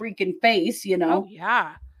red freaking face, Oh,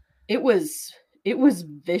 yeah. It was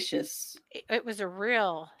vicious. It was a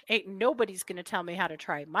real, ain't nobody's going to tell me how to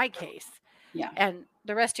try my case. Yeah. And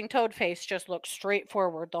the resting toad face just looked straight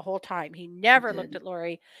forward the whole time. He never looked at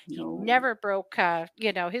Lori. No. He never broke,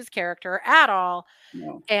 his character at all.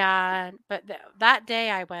 No. But that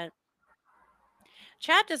day I went,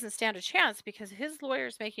 Chad doesn't stand a chance because his lawyer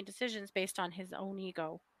is making decisions based on his own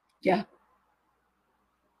ego. Yeah.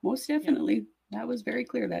 Most definitely. Yeah. That was very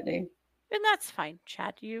clear that day. And that's fine,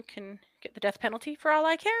 Chad. You can get the death penalty for all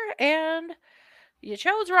I care. And you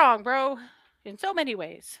chose wrong, bro, in so many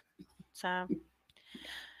ways. So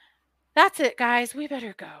that's it, guys. We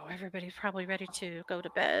better go. Everybody's probably ready to go to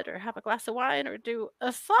bed or have a glass of wine or do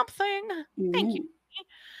something. Thank you.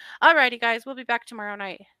 All righty, guys. We'll be back tomorrow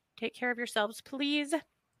night. Take care of yourselves, please.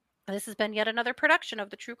 This has been yet another production of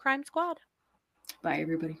the True Crime Squad. Bye,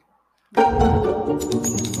 everybody.